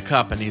Jaeger in a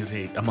cup, and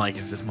I'm like,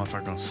 is this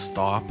motherfucker gonna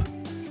stop?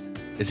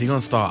 Is he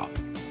gonna stop?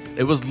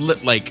 It was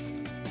like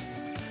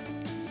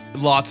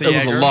Lots of it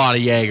Jaeger. was a lot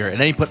of Jaeger, and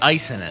then he put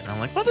ice in it. And I'm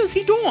like, what is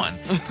he doing?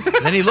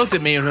 And then he looked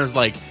at me and was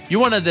like, you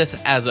wanted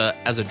this as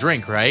a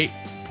drink, right?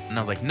 And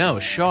I was like, no,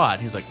 a shot.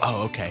 And he's like,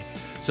 oh, okay.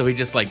 So he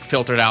just like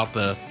filtered out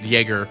the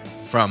Jaeger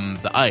from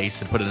the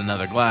ice and put it in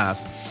another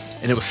glass,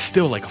 and it was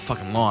still like a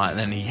fucking lot. And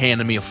then he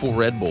handed me a full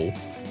Red Bull.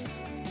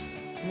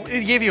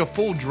 It gave you a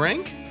full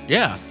drink?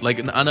 Yeah, like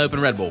an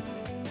unopened Red Bull.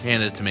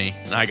 Handed it to me,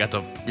 and I got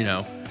to,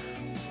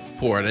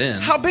 pour it in.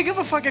 How big of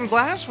a fucking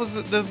glass was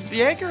the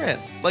Jaeger in?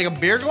 Like a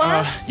beer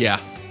glass? Yeah,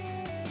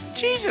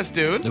 Jesus,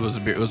 dude. it was a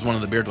beer. It was one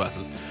of the beer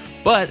glasses.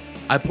 But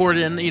I poured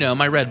in,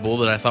 my Red Bull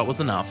that I thought was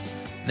enough.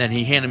 Then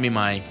he handed me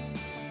my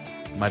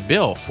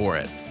bill for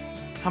it.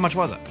 How much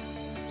was it?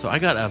 So I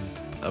got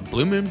a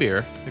Blue Moon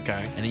beer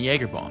Okay. and a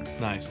Jaeger bomb.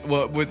 Nice.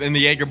 Well, and the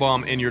Jaeger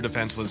bomb, in your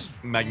defense, was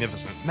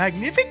magnificent.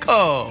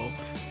 Magnifico!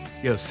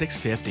 Yo,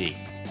 $6.50.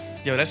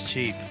 Yo, that's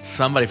cheap.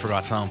 Somebody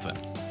forgot something.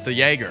 The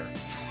Jaeger.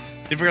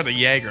 They forgot the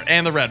Jaeger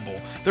and the Red Bull.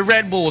 The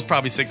Red Bull was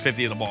probably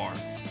 $6.50 at the bar.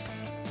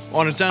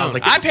 On its own. I was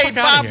like, get I the paid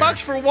fuck outta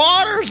 $5 for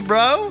waters,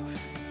 bro.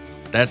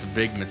 That's a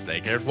big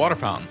mistake. There's water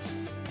fountains.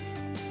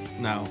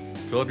 No.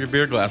 Fill up your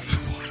beer glass with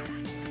water.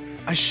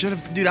 I should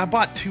have. Dude, I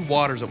bought 2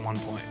 waters at one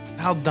point.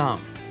 How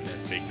dumb.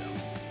 That's big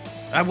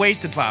though. I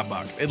wasted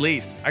 $5 at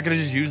least. I could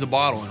have just used a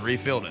bottle and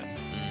refilled it.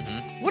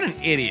 Mm-hmm. What an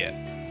idiot.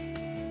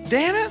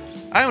 Damn it.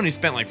 I only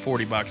spent like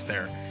 $40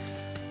 there.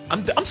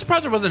 I'm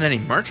surprised there wasn't any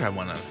merch I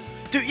wanted.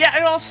 Dude, yeah,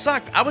 it all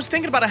sucked. I was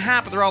thinking about a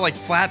hat, but they're all like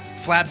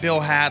flat bill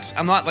hats.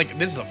 I'm not like,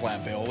 this is a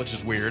flat bill, which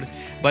is weird.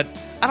 But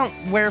I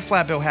don't wear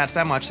flat bill hats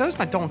that much. That was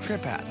my Don't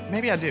Trip hat.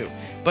 Maybe I do.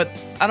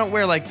 But I don't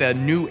wear like the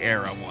new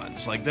era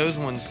ones. Like those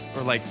ones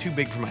are like too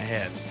big for my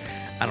head.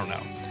 I don't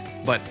know.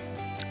 But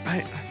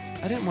I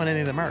didn't want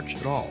any of the merch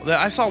at all.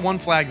 I saw one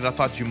flag that I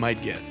thought you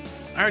might get.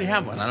 I already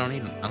have one. I don't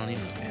need an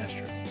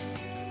Astro.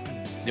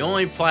 The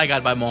only flag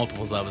I'd buy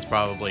multiples of is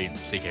probably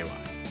CKY.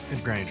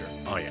 And Granger.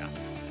 Oh yeah.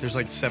 There's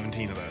like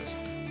 17 of those.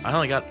 I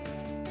only got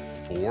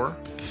 4,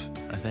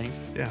 I think.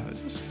 Yeah,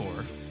 it was 4.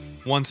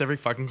 Once every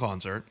fucking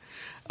concert.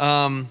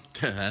 That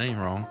ain't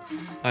wrong.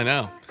 I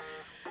know.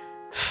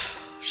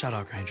 Shout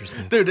out Granger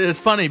Smith. Dude, it's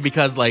funny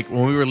because like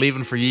when we were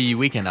leaving for Yee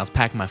weekend, I was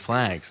packing my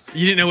flags.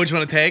 You didn't know which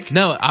one to take?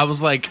 No, I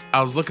was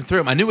looking through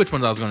them. I knew which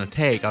ones I was going to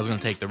take. I was going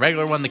to take the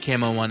regular one, the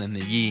camo one, and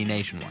the Yee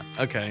Nation one.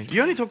 Okay.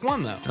 You only took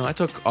one though. No, I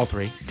took all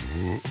 3.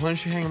 Why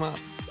don't you hang them up?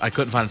 I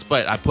couldn't find a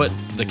split. I put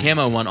the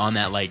camo one on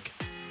that like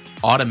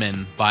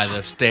ottoman by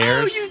the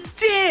stairs. Oh, you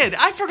did!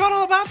 I forgot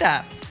all about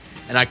that.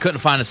 And I couldn't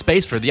find a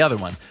space for the other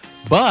one.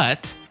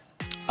 But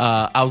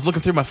I was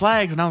looking through my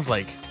flags, and I was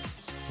like,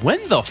 when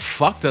the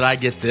fuck did I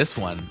get this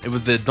one? It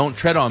was the Don't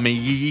Tread on Me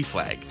Yee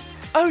flag.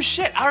 Oh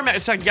shit! I remember.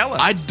 It's like yellow.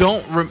 I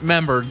don't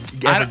remember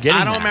getting I don't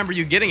that. remember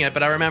you getting it,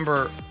 but I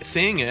remember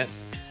seeing it.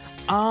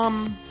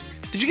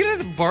 Did you get it at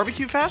the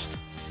barbecue fest?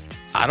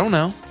 I don't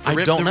know. I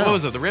don't know. What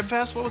was it? The Rib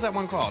Fest? What was that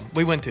one called?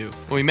 We went to.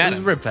 Well, we met It was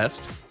him. Rib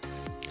Fest.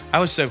 I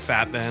was so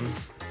fat then.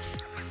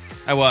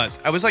 I was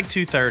like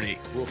 230.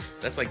 Oof,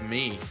 that's like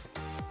me.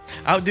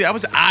 I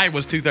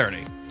was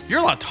 230. You're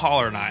a lot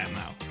taller than I am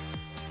now.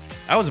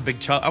 I was a big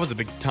chunk. I was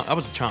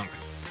a chunk.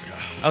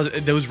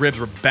 Those ribs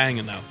were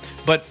banging though.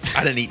 But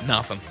I didn't eat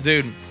nothing.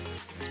 dude,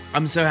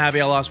 I'm so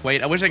happy I lost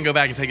weight. I wish I could go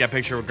back and take that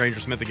picture with Granger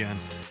Smith again.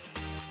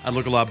 I'd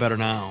look a lot better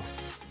now.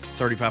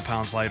 35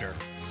 pounds lighter.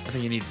 I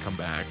think he needs to come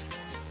back.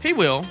 He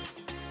will.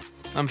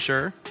 I'm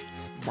sure.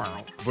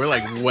 We're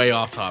like way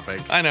off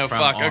topic. I know. from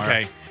Fuck. our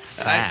Okay.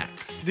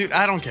 Facts. Dude,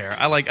 I don't care.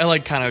 I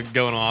like kind of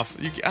going off.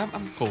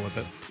 I'm cool with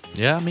it.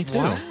 Yeah, me too.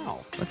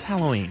 Wow. That's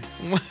Halloween.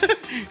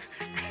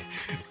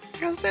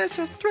 Because this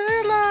is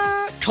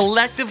Thriller.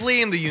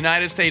 Collectively in the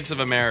United States of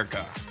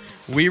America,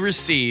 we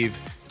receive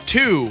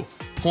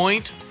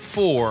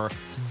 2.4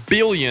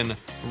 billion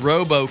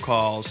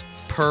robocalls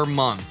per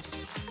month.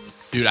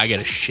 Dude, I get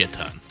a shit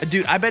ton.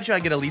 Dude, I bet you I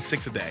get at least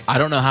 6 a day. I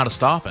don't know how to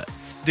stop it.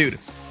 Dude,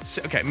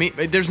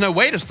 there's no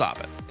way to stop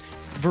it.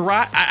 You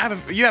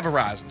have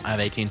Verizon. I have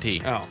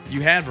AT&T. Oh,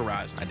 you had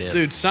Verizon. I did.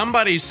 Dude,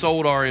 somebody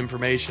sold our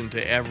information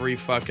to every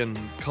goddamn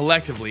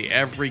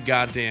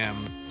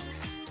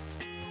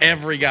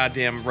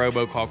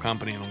robocall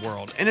company in the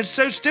world. And it's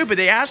so stupid.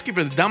 They ask you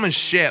for the dumbest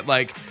shit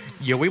like,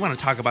 yeah, we want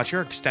to talk about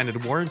your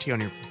extended warranty on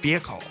your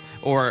vehicle.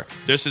 Or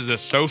this is the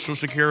Social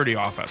Security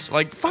office.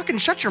 Like, fucking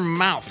shut your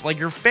mouth. Like,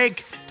 you're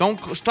fake. Don't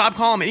stop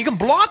calling me. You can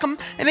block them,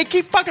 and they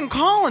keep fucking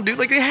calling, dude.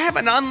 Like, they have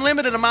an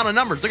unlimited amount of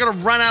numbers. They're going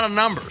to run out of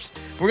numbers.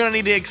 We're going to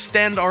need to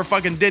extend our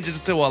fucking digits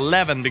to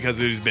 11 because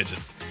of these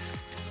bitches.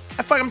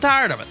 I'm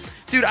tired of it.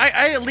 Dude,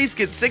 I at least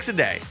get 6 a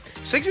day.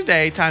 6 a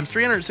day times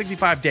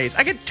 365 days.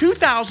 I get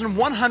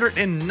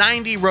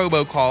 2,190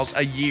 robocalls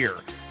a year.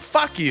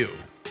 Fuck you.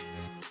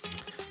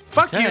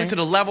 Fuck you to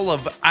the level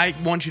of I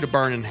want you to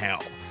burn in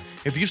hell.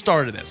 If you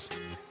started this.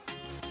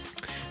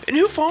 And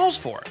who falls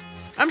for it?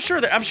 I'm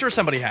sure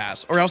somebody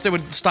has, or else they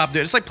would stop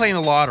doing it. It's like playing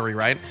the lottery,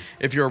 right?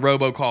 If you're a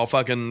robocall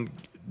fucking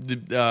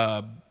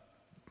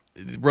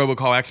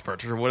robocall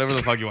expert or whatever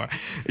the fuck you are.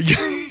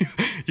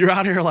 You're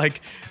out here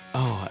like,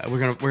 oh, we're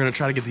gonna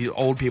try to get these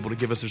old people to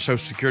give us their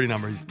social security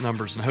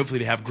numbers, and hopefully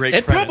they have great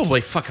It credit. probably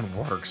fucking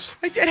works.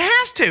 It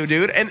has to,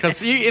 dude. And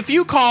Because if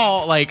you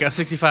call like a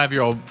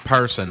 65-year-old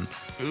person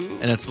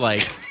and it's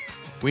like,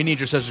 we need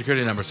your social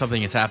security number,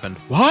 something has happened.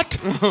 What?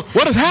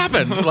 What has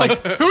happened?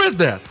 Like, who is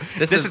this?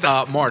 This is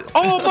Mark.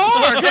 Oh,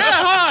 Mark. Yeah,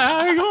 hi.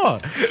 How you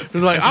going? It's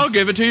like, I'll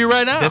give it to you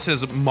right now. this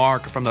is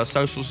Mark from the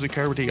Social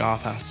Security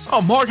office.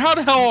 Oh, Mark, how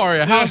the hell are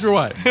you? How's your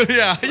wife?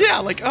 yeah.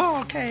 Like, oh,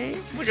 okay.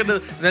 Look at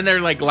then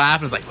they're like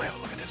laughing. It's like, well,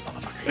 look at this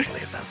motherfucker. He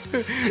believes us.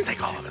 Let's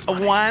take all of his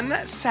money.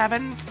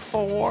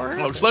 174.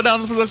 Oh, slow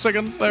down for a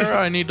second there.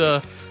 I need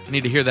to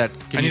hear that.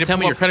 Can you tell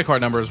me your credit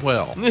card number as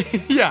well?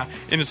 Yeah,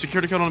 and the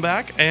security code on the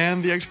back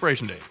and the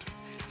expiration date.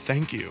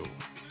 Thank you.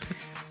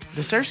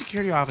 The Social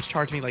Security office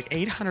charged me like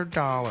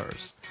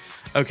 $800.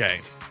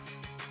 Okay.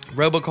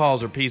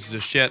 Robocalls are pieces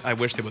of shit. I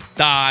wish they would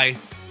die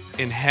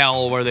in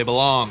hell where they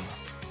belong.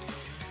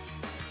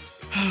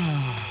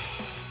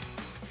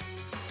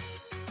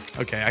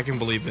 Okay, I can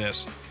believe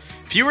this.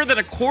 Fewer than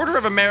a quarter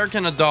of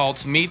American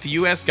adults meet the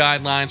U.S.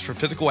 guidelines for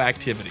physical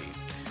activity.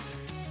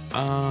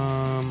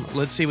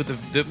 Let's see what the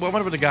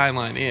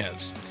guideline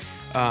is.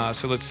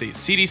 So let's see.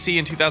 CDC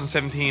in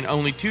 2017,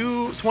 only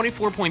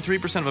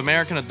 24.3% of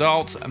American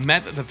adults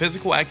met the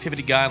physical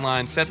activity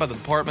guidelines set by the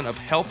Department of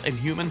Health and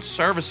Human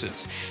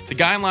Services. The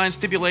guidelines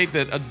stipulate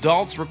that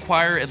adults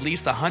require at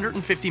least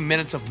 150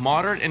 minutes of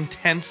moderate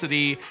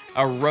intensity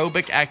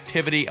aerobic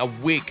activity a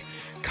week,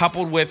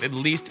 coupled with at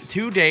least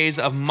 2 days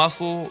of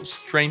muscle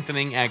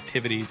strengthening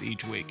activities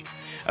each week.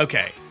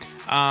 Okay,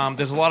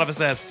 there's a lot of us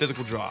that have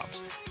physical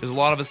jobs. There's a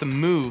lot of us that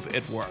move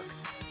at work.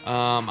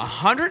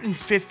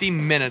 150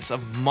 minutes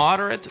of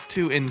moderate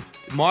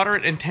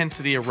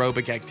intensity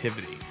aerobic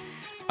activity.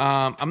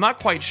 I'm not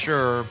quite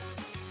sure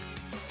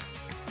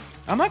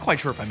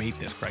if I meet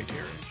this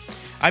criteria.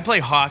 I play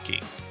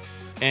hockey,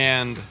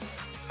 and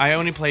I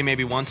only play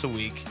maybe once a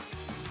week,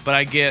 but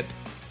I get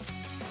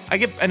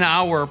an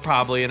hour,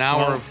 probably an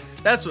hour. Well,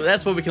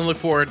 that's what we can look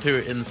forward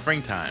to in the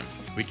springtime.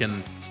 We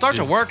can start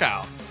to work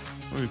out.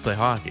 We play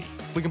hockey.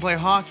 We can play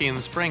hockey in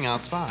the spring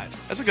outside.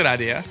 That's a good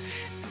idea.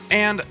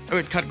 And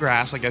cut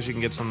grass. I guess you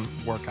can get some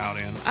workout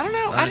in. I don't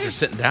know. I'm just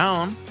sitting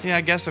down. Yeah,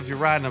 I guess if you're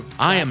riding a tractor.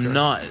 I am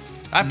not.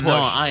 I push.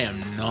 No, I am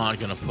not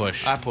going to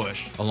push. I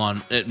push.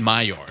 Along at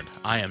my yard.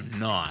 I am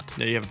not.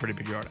 Yeah, you have a pretty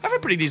big yard. I have a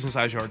pretty decent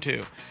sized yard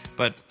too.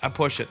 But I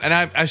push it. And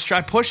I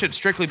push it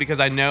strictly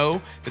because I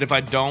know that if I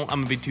don't,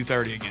 I'm going to be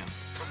 230 again.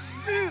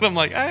 And I'm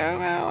like,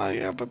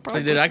 yeah, but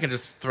probably. So, dude, I can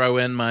just throw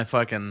in my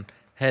fucking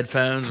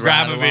headphones,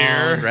 grab a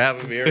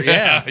beer.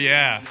 Yeah.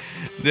 Yeah.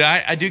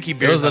 I do keep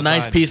beers. It was a outside.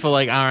 nice, peaceful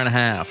like hour and a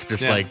half.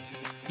 Just by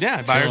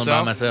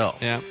myself.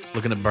 Yeah.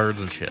 Looking at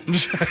birds and shit.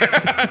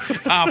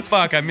 Oh,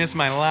 fuck. I missed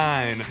my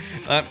line.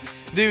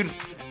 Dude,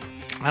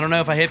 I don't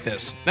know if I hit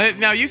this.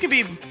 Now, you can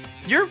be...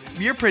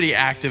 You're pretty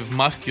active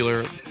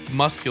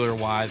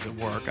muscular-wise at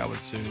work, I would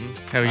assume.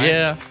 Hell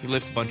yeah. You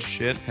lift a bunch of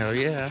shit. Hell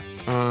yeah.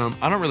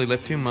 I don't really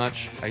lift too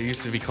much. I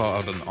used to be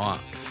called an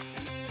ox.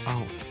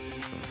 Oh.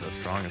 So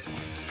strong as one.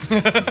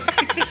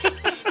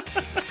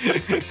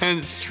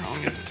 And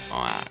strong as an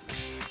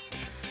ox.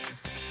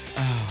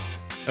 Oh.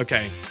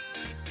 Okay.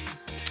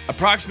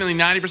 Approximately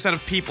 90%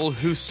 of people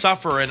who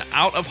suffer an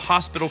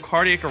out-of-hospital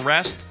cardiac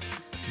arrest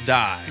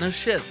die. No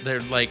shit.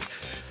 They're like...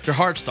 Their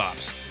heart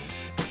stops.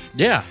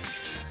 Yeah.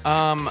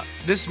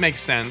 This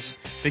makes sense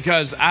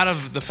because out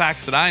of the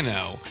facts that I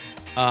know,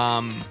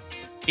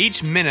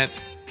 each minute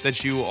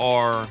that you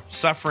are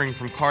suffering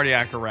from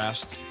cardiac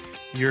arrest,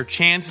 your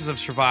chances of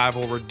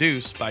survival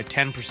reduce by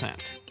 10%.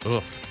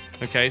 Oof.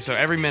 Okay, so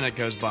every minute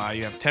goes by,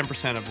 you have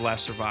 10% of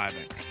less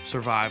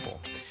survival.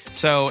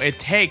 So it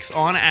takes,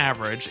 on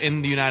average,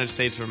 in the United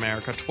States of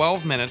America,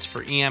 12 minutes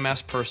for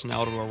EMS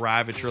personnel to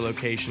arrive at your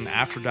location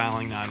after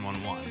dialing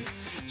 911.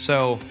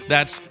 So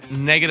that's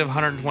negative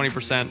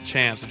 120%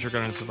 chance that you're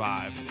going to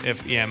survive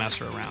if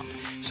EMS are around.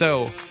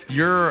 So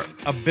your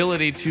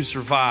ability to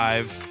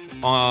survive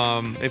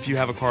if you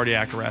have a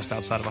cardiac arrest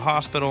outside of a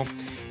hospital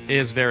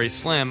is very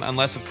slim,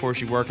 unless, of course,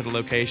 you work at a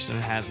location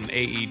that has an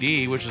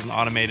AED, which is an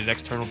automated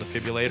external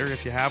defibrillator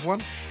if you have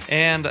one,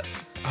 and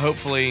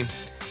hopefully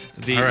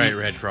all right,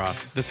 Red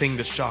Cross. The thing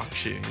that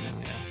shocks you,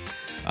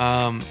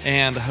 yeah.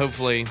 And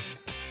hopefully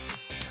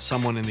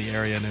someone in the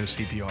area knows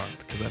CPR,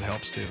 because that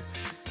helps too.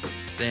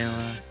 Stay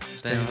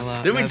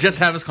alive. Didn't we just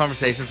have this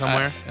conversation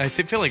somewhere? I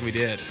feel like we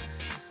did.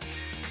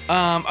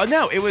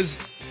 No, it was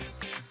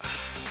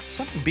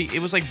something. It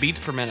was like beats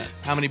per minute.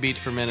 How many beats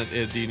per minute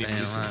do you need to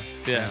do?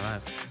 Stay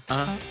alive.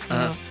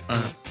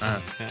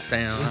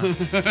 Stay alive.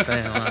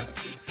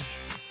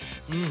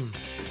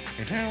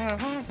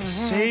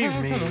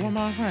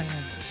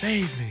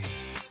 Save me.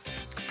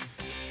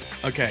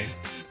 Okay.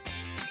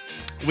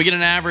 We get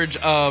an average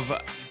of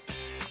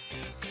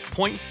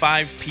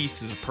 0.5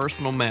 pieces of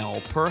personal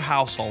mail per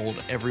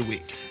household every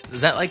week.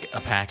 Is that like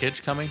a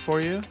package coming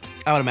for you?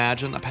 I would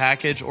imagine a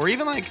package, or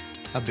even like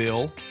a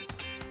bill.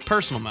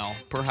 Personal mail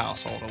per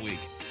household a week.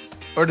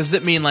 Or does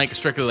it mean like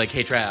strictly like,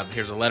 hey Trav,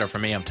 here's a letter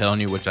from me, I'm telling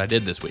you which I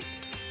did this week?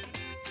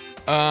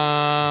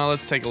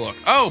 Let's take a look.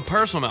 Oh,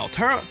 personal mail.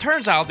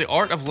 Turns out the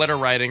art of letter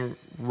writing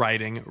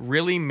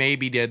really may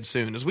be dead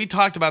soon. As we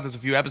talked about this a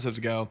few episodes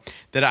ago,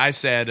 that I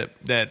said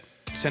that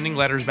sending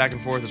letters back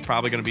and forth is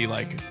probably going to be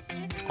like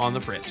on the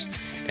fritz.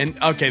 And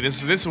okay,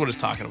 this is what it's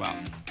talking about.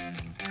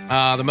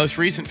 The most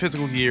recent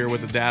fiscal year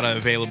with the data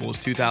available is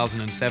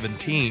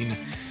 2017,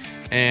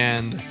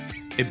 and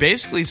it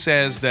basically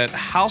says that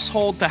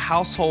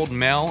household-to-household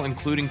mail,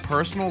 including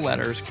personal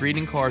letters,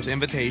 greeting cards,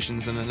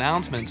 invitations, and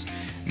announcements,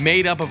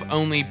 made up of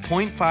only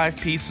 0.5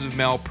 pieces of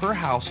mail per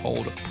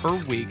household per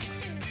week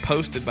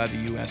posted by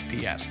the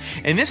USPS.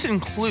 And this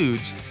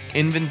includes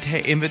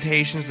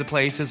invitations to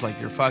places like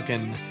your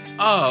fucking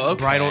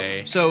bridal.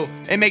 So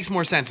it makes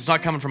more sense. It's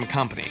not coming from a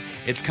company.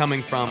 It's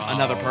coming from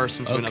another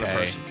person to another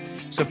person.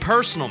 So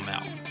personal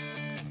mail.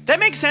 That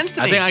makes sense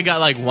to me. I think I got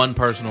like one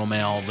personal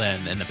mail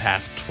then in the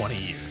past 20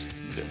 years.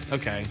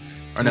 Okay.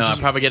 Or no, I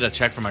probably get a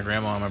check from my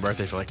grandma on my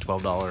birthday for like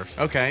 $12.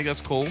 Okay,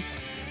 that's cool.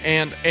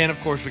 And of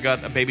course, we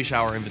got a baby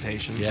shower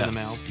invitation in the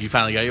mail. You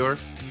finally got yours?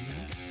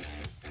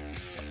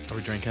 Mm-hmm. Are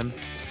we drinking?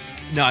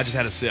 No, I just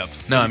had a sip.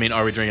 No, I mean,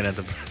 are we drinking at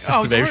the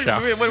baby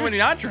shower? When do you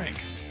not drink?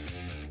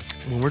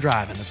 When we're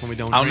driving. That's when we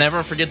don't drink. I'll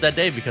never forget that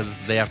day because it's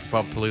the day after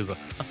Palooza.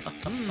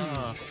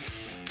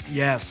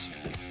 Yes.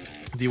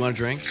 Do you want a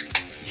drink?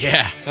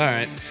 Yeah. All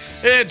right.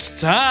 It's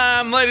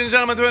time, ladies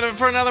and gentlemen,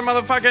 for another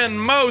motherfucking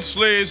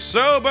Mostly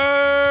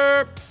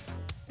Sober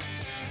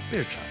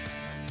Beer Chat.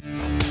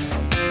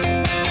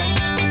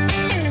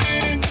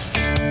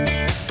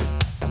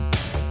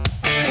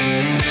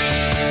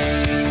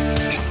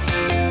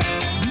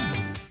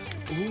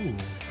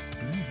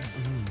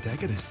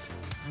 Decadent.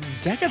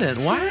 Decadent,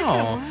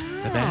 wow.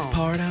 The best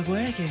part of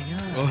waking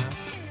up.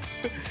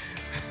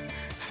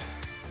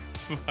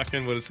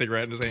 Fucking with a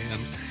cigarette in his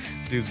hand.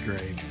 Dude's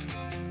great.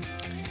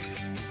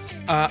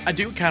 I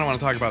do kind of want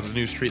to talk about the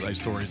new Streetlight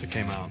Stories that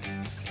came out.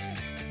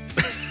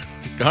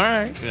 All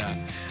right.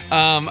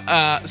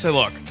 Yeah. So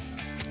look,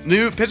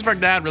 new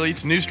Pittsburgh Dad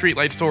released new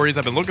Streetlight Stories.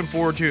 I've been looking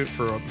forward to it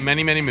for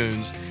many, many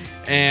moons.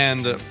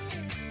 And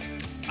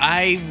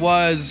I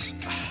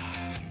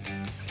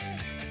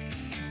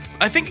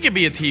think it could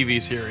be a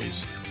TV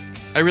series.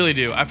 I really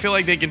do. I feel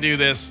like they can do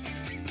this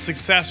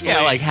successfully.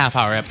 Yeah, like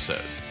half-hour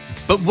episodes.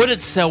 But would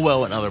it sell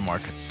well in other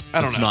markets?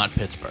 I don't know. It's not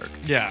Pittsburgh.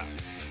 Yeah.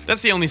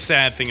 That's the only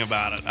sad thing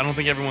about it. I don't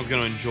think everyone's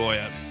going to enjoy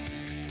it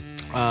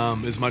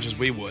as much as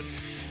we would.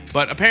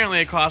 But apparently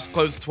it costs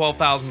close to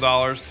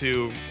 $12,000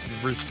 to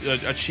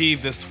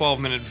achieve this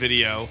 12-minute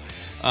video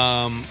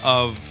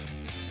of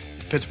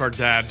Pittsburgh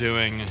Dad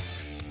doing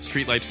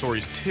Streetlight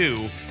Stories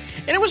 2.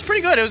 And it was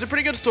pretty good. It was a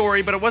pretty good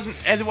story, but it wasn't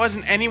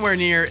anywhere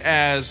near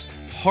as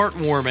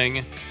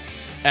heartwarming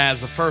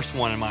as the first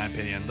one, in my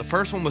opinion. The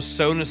first one was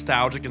so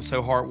nostalgic and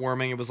so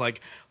heartwarming. It was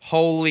like,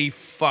 holy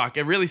fuck.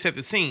 It really set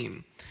the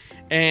scene.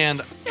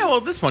 And yeah, well,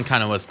 this one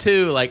kind of was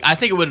too. Like, I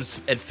think it would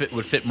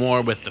fit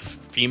more with the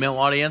female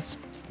audience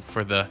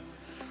for the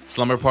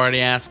slumber party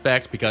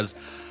aspect, because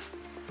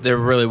there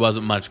really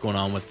wasn't much going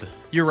on with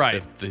you're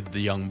right,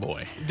 the young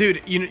boy.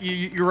 Dude,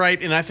 you're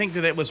right, and I think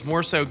that it was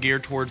more so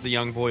geared towards the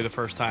young boy the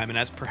first time, and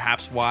that's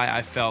perhaps why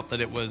I felt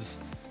that it was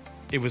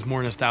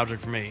more nostalgic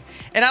for me.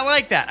 And I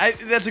like that.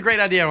 That's a great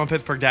idea on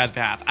Pittsburgh Dad's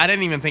behalf. I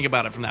didn't even think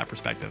about it from that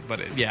perspective,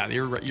 but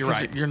you're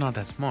right. You're not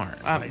that smart.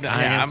 I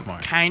am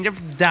smart. Kind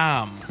of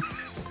dumb.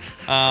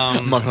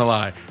 I'm not gonna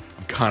lie.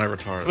 I'm kind of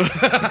retarded.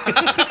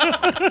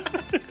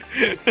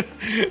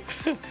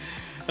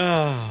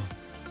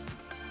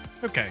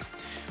 Okay.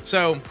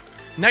 So,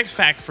 Next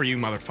fact for you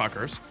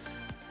motherfuckers.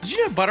 Did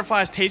you know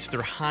butterflies taste with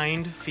their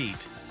hind feet?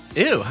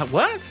 Ew,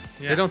 what?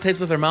 Yeah. They don't taste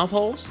with their mouth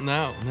holes?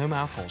 No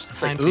mouth holes.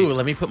 It's like, ooh,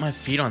 let me put my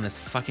feet on this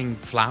fucking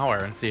flower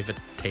and see if it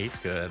tastes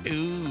good.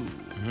 Ooh.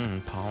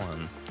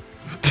 Pollen.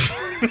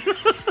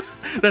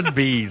 That's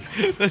bees.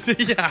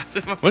 Yeah.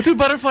 What do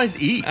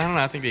butterflies eat? I don't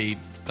know. I think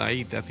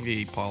they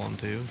eat pollen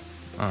too.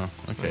 Oh,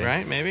 okay.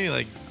 Right? Maybe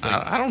like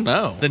I don't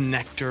know. the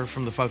nectar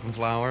from the fucking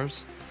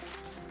flowers.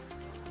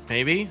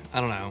 Maybe? I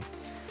don't know.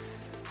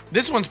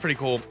 This one's pretty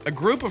cool. A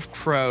group of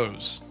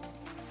crows.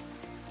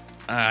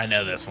 I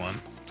know this one.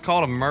 It's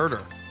called a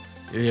murder.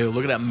 Ew,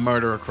 look at that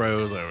murder of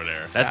crows over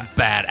there. That's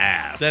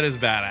badass. That is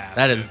badass.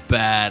 That is dude.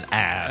 badass.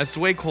 That's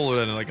way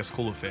cooler than like a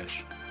school of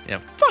fish. Yeah,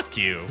 fuck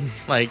you.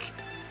 Like,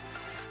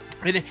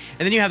 And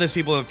then you have those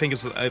people that think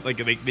it's like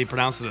they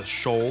pronounce it a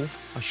shoal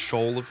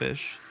of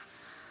fish.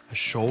 A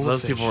shoal those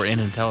of fish. people are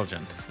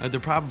unintelligent. They're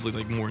probably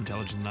like more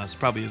intelligent than us.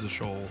 Probably is a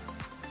shoal.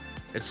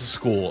 It's a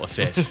school of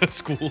fish. A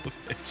school of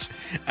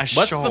fish.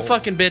 What's shoal. the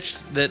fucking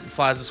bitch that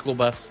flies the school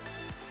bus?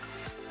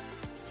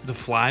 The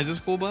flies a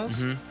school bus?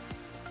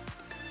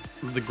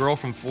 Mm-hmm. The girl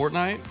from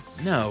Fortnite?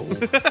 No.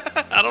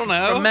 I don't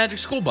know. From Magic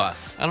School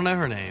Bus. I don't know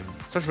her name.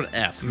 Starts with an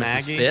F.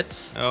 Maggie? Mrs.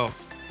 Fitz? Oh,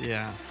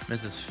 yeah.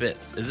 Mrs.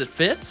 Fitz. Is it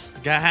Fitz?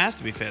 Guy has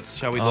to be Fitz.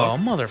 Shall we look? Oh,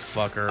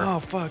 motherfucker. Oh,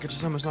 fuck. I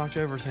just almost knocked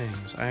over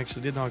things. I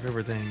actually did knock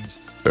over things.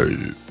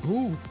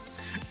 Ooh.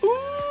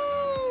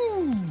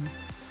 Ooh.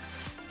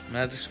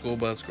 Magic School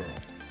Bus girl.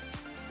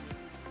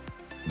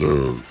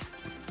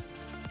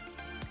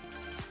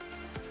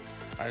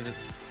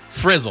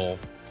 Frizzle.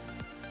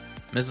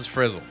 Mrs.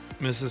 Frizzle.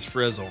 Mrs.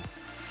 Frizzle.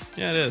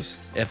 Yeah, it is.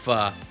 If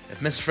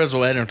Mrs.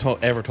 Frizzle ever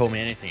told me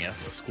anything,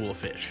 that's a school of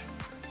fish.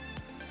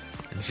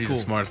 And she's cool.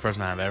 the smartest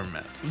person I've ever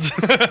met.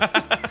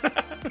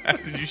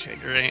 Did you shake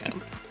her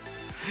hand?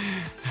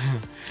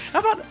 How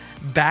about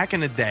back in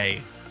the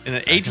day, in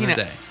the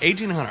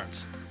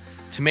 1800s,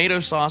 tomato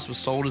sauce was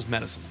sold as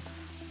medicine.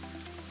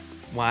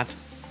 What?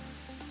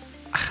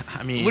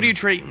 I mean, What are you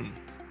treating?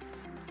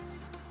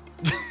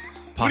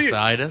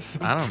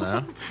 Posthitis? I don't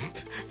know.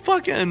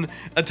 Fucking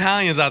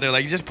Italians out there,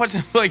 like, just put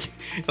some, like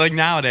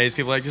nowadays,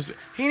 people like, just,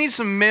 he needs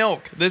some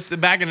milk. This,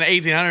 back in the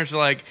 1800s, they're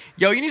like,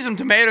 yo, you need some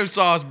tomato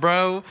sauce,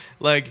 bro.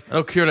 Like,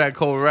 It'll cure that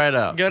cold right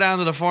up. go down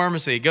to the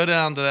pharmacy, go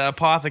down to the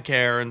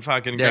apothecary and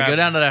fucking Yeah, grab go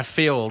down to that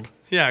field.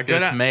 Yeah,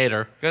 Get a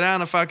tomato. Go down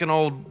to fucking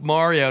old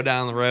Mario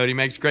down the road. He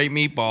makes great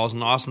meatballs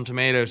and awesome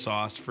tomato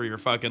sauce for your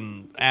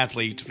fucking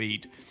athlete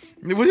feet.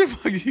 What the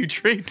fuck do you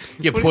treat?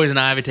 Get poison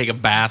ivy, take a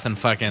bath, and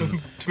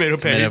fucking Tomato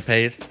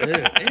paste. Ew,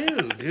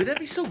 dude, that'd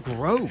be so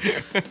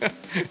gross.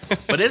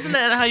 But isn't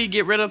that how you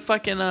get rid of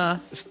fucking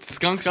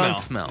Skunk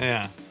smell.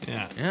 Yeah.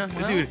 Yeah,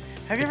 well, Dude,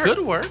 have you it ever?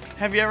 could work.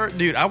 Have you ever?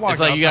 Dude, I walked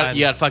It's like outside.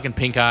 you got fucking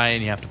pink eye,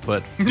 and you have to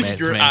put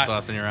tomato eye.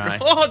 sauce in your eye.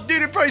 Oh,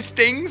 dude, it probably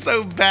stings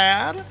so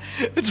bad.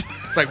 It's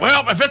It's like,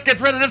 well, if this gets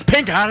rid of this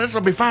pink eye, this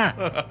will be fine.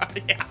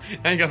 yeah,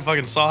 and you got a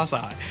fucking sauce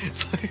eye.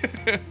 It's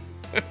like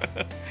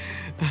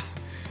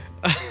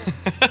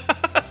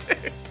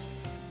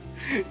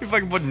you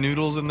fucking put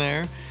noodles in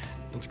there.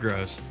 That's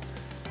gross.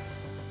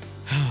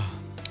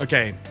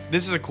 Okay,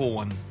 this is a cool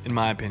one, in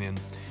my opinion.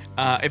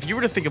 If you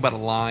were to think about a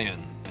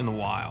lion in the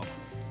wild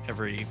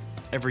every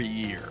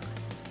year,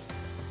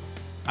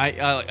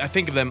 I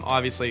think of them,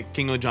 obviously,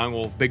 King of the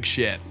Jungle, big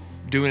shit,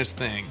 doing its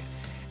thing.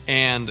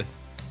 And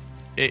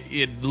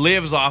it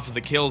lives off of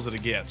the kills that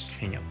it gets.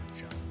 King of the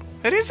jungle.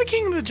 It is the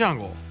King of the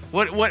Jungle.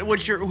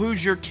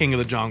 Who's your King of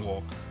the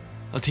Jungle?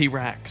 A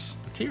T-Rex.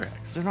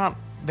 T-Rex. They're not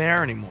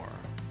there anymore.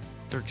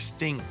 They're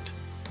extinct.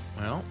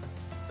 Well,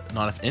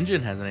 not if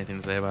Engine has anything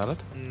to say about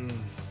it.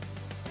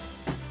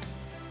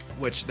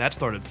 Which, that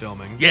started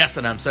filming. Yes,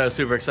 and I'm so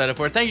super excited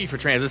for it. Thank you for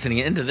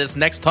transitioning into this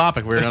next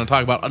topic. We're going to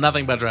talk about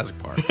nothing but Jurassic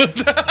Park.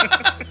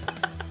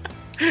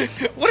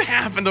 What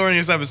happened during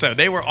this episode?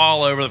 They were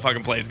all over the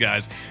fucking place,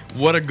 guys.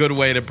 What a good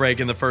way to break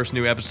in the first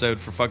new episode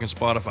for fucking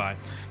Spotify.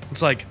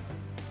 It's like,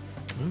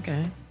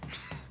 okay.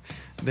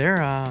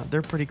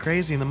 They're pretty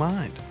crazy in the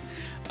mind.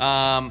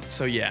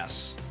 So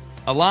yes.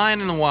 A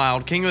lion in the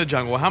wild, King of the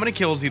Jungle. How many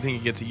kills do you think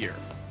he gets a year?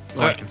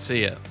 Well, I can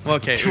see it.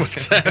 Okay.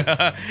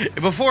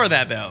 Before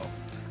that, though.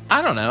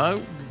 I don't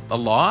know. A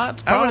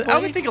lot? I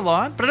would think a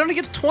lot, but I don't think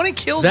it's 20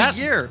 kills a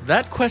year.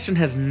 That question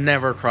has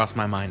never crossed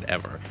my mind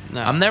ever.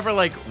 No. I'm never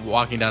like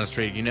walking down the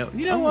street. You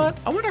know what?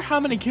 I wonder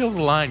how many kills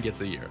a lion gets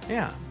a year.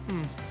 Yeah.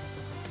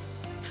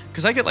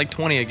 Because I get like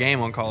 20 a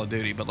game on Call of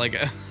Duty, but like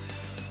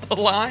a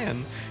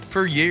lion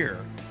per year.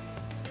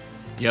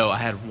 Yo, I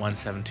had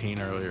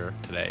 117 earlier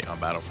today on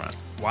Battlefront.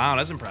 Wow,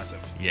 that's impressive.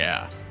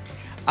 Yeah.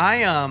 I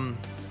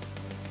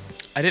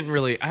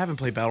haven't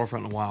played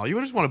Battlefront in a while. You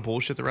just want to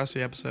bullshit the rest of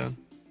the episode?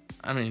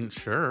 I mean,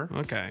 sure.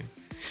 Okay.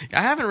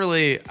 I haven't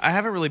really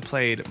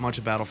played much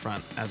of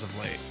Battlefront as of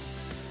late.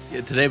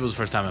 Yeah, today was the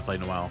first time I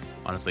played in a while,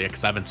 honestly,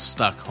 because I've been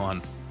stuck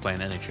on playing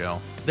NHL.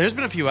 There's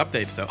been a few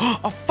updates though.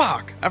 Oh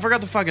fuck! I forgot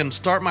to fucking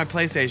start my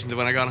PlayStation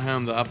when I got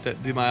home to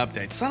do my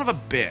updates. Son of a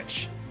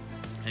bitch.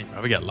 Hey,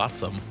 probably got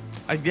lots of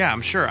them. Yeah,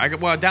 I'm sure. I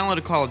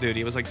downloaded Call of Duty.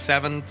 It was like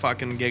 7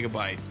 fucking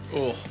gigabyte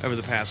Oh, over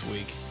the past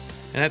week.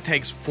 And that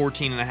takes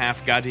 14 and a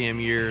half goddamn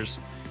years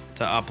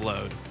to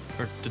upload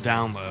or to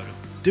download.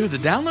 Dude, the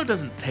download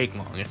doesn't take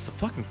long. It's the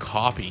fucking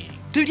copying.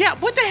 Dude, yeah,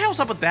 what the hell's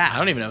up with that? I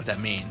don't even know what that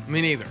means.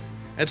 Me neither.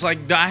 It's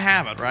like, I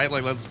have it, right?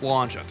 Like, let's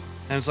launch it.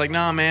 And it's like,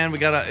 nah, man,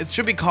 it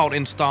should be called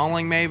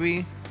installing,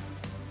 maybe.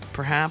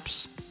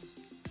 Perhaps.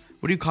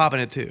 What are you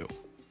copying it to?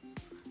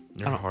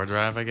 Your hard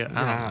drive, I guess?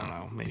 I don't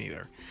know. Me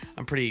neither.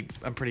 I'm pretty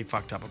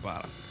fucked up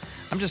about it.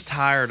 I'm just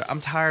tired. I'm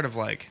tired of,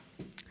 like,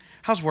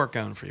 how's work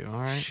going for you,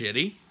 all right?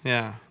 Shitty?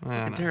 Yeah.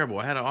 Fucking terrible.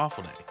 I had an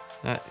awful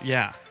day.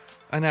 Yeah.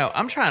 I know.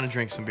 I'm trying to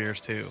drink some beers,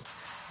 too.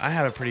 I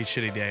had a pretty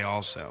shitty day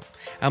also.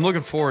 I'm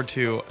looking forward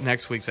to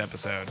next week's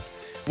episode,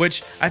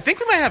 which I think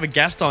we might have a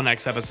guest on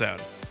next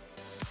episode.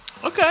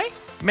 Okay.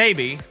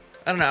 Maybe.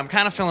 I don't know. I'm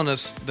kind of feeling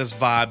this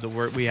vibe that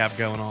we have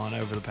going on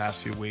over the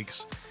past few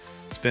weeks.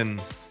 It's been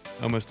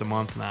almost a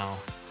month now.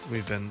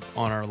 We've been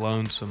on our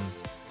lonesome.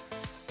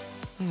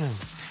 I don't know.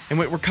 And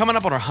we're coming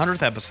up on our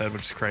 100th episode,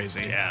 which is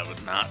crazy. Yeah, it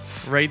was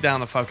nuts. Right down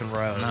the fucking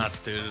road. Nuts,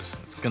 dude.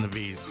 It's going to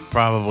be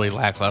probably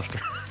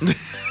lackluster.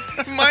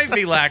 Might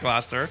be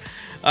lackluster.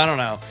 I don't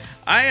know.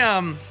 I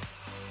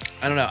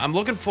don't know. I'm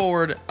looking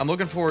forward to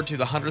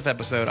the 100th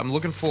episode. I'm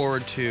looking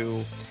forward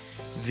to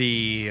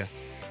the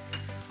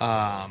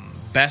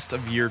best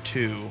of year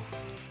 2.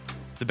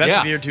 The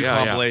best of year 2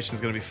 compilation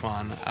is going to be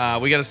fun.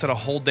 We got to set a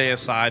whole day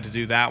aside to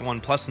do that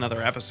one plus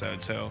another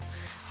episode. So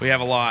we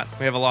have a lot.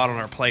 We have a lot on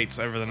our plates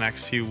over the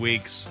next few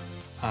weeks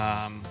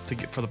to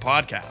get for the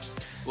podcast.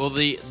 Well,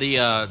 the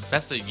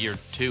best of year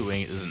 2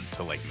 isn't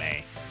until like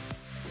May.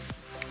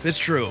 It's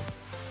true.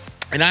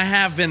 And I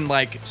have been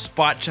like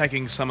spot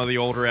checking some of the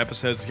older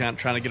episodes, kind of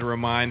trying to get a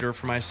reminder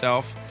for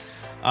myself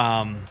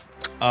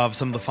of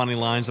some of the funny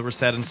lines that were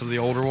said in some of the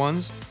older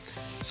ones.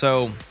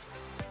 So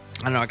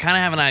I don't know. I kind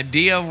of have an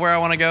idea of where I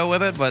want to go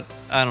with it, but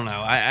I don't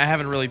know. I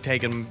haven't really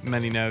taken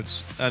many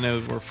notes. I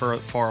know we're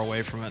far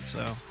away from it,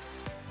 so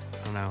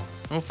I don't know.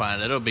 We'll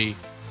find it. It'll be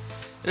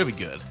good.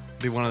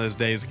 It'll be one of those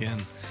days again.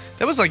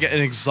 That was like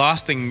an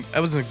exhausting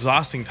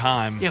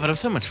time. Yeah, but it was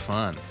so much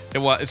fun.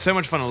 It's so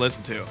much fun to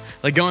listen to.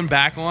 Like going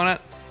back on it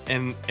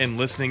and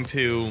listening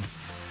to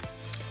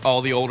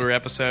all the older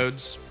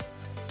episodes.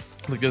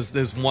 Like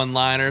those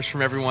one-liners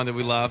from everyone that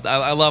we loved.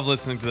 I love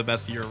listening to the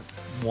best of year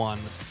 1.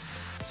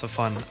 It's a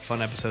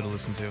fun episode to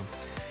listen to.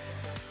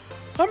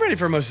 I'm ready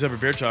for a Mostly Sober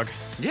Beer Chug.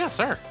 Yeah,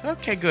 sir.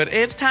 Okay, good.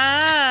 It's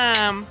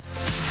time.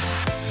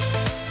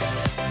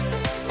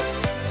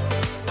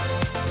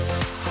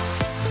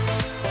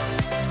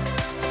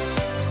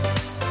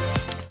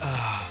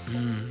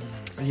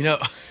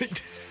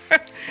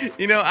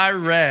 I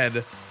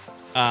read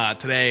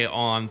today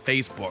on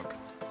Facebook,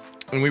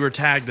 and we were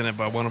tagged in it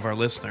by one of our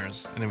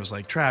listeners, and it was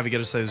like, Trav, you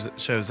got to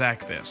show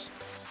Zach this.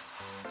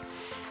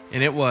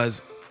 And it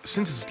was,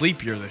 since it's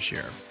leap year this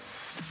year,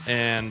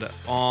 and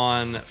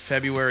on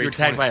February... You were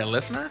tagged by a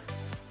listener?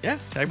 Yeah,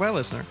 tagged by a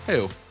listener.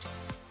 Who?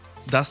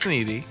 Dustin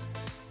Eady.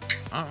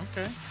 Oh,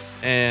 okay.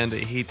 And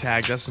he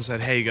tagged us and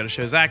said, hey, you got to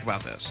show Zach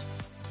about this.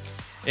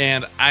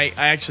 And I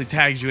actually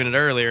tagged you in it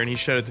earlier, and he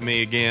showed it to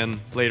me again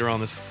later on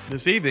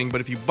this evening.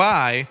 But if you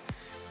buy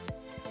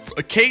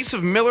a case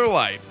of Miller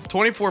Lite,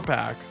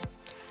 24-pack,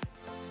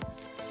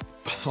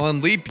 on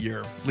leap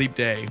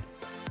day,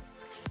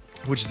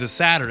 which is this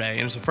Saturday,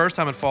 and it's the first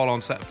time it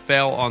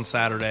fell on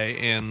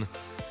Saturday in,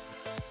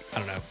 I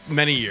don't know,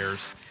 many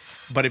years.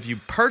 But if you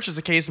purchase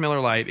a case of Miller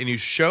Lite and you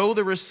show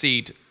the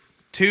receipt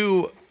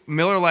to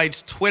Miller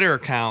Lite's Twitter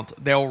account,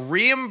 they'll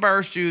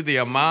reimburse you the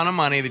amount of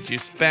money that you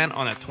spent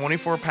on a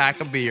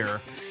 24-pack of beer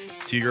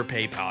to your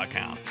PayPal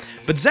account.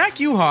 But Zach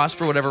Uhas,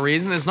 for whatever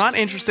reason, is not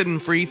interested in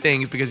free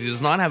things because he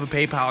does not have a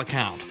PayPal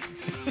account.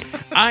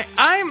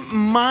 I'm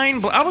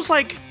mind blown. I was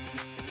like,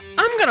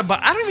 I'm going to buy...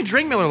 I don't even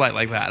drink Miller Lite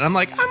like that. And I'm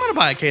like, I'm going to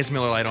buy a case of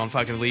Miller Lite on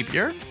fucking leap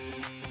year.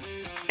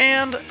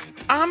 And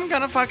I'm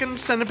going to fucking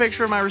send a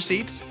picture of my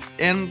receipt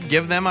and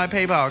give them my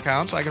PayPal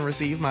account so I can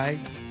receive my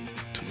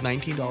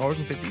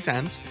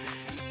 $19.50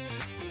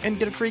 and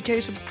get a free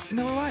case of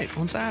Miller Lite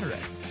on Saturday.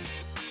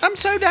 I'm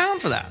so down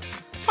for that.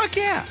 Fuck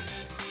yeah.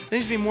 There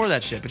needs to be more of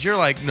that shit. But you're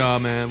like, no,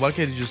 man, why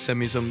can't you just send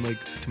me something like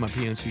to my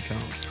PNC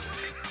account?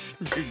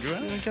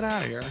 Get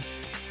out of here.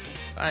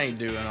 I ain't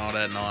doing all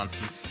that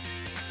nonsense.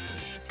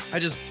 I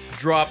just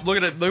dropped. Look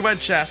at it. Look at my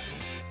chest.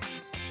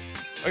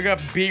 I got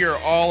beer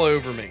all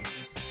over me.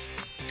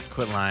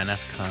 Quit lying.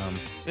 That's cum.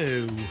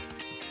 Ew.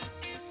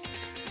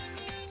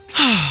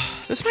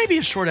 This might be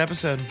a short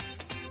episode.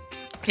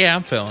 Yeah,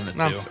 I'm feeling it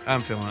too.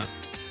 I'm feeling it.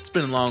 It's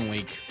been a long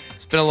week.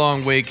 It's been a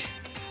long week.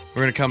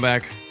 We're going to come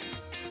back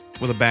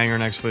with a banger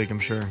next week, I'm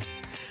sure.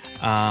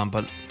 But I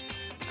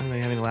don't know,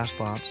 you have any last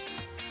thoughts?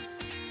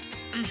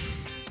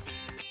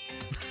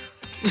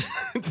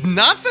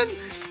 Nothing?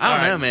 I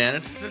don't know, man.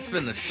 It's just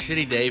been a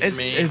shitty day for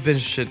me. It's been a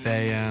shit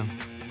day, yeah.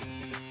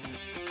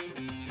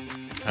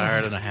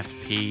 Tired and I have to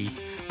pee.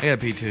 I gotta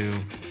pee too.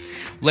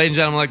 Ladies and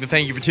gentlemen, I'd like to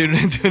thank you for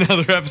tuning in to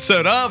another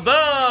episode of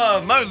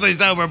the Mostly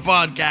Sober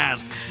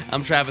Podcast.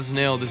 I'm Travis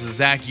Neal. This is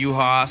Zach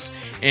Uhas,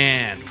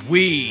 and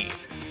we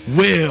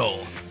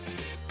will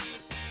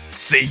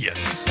see you.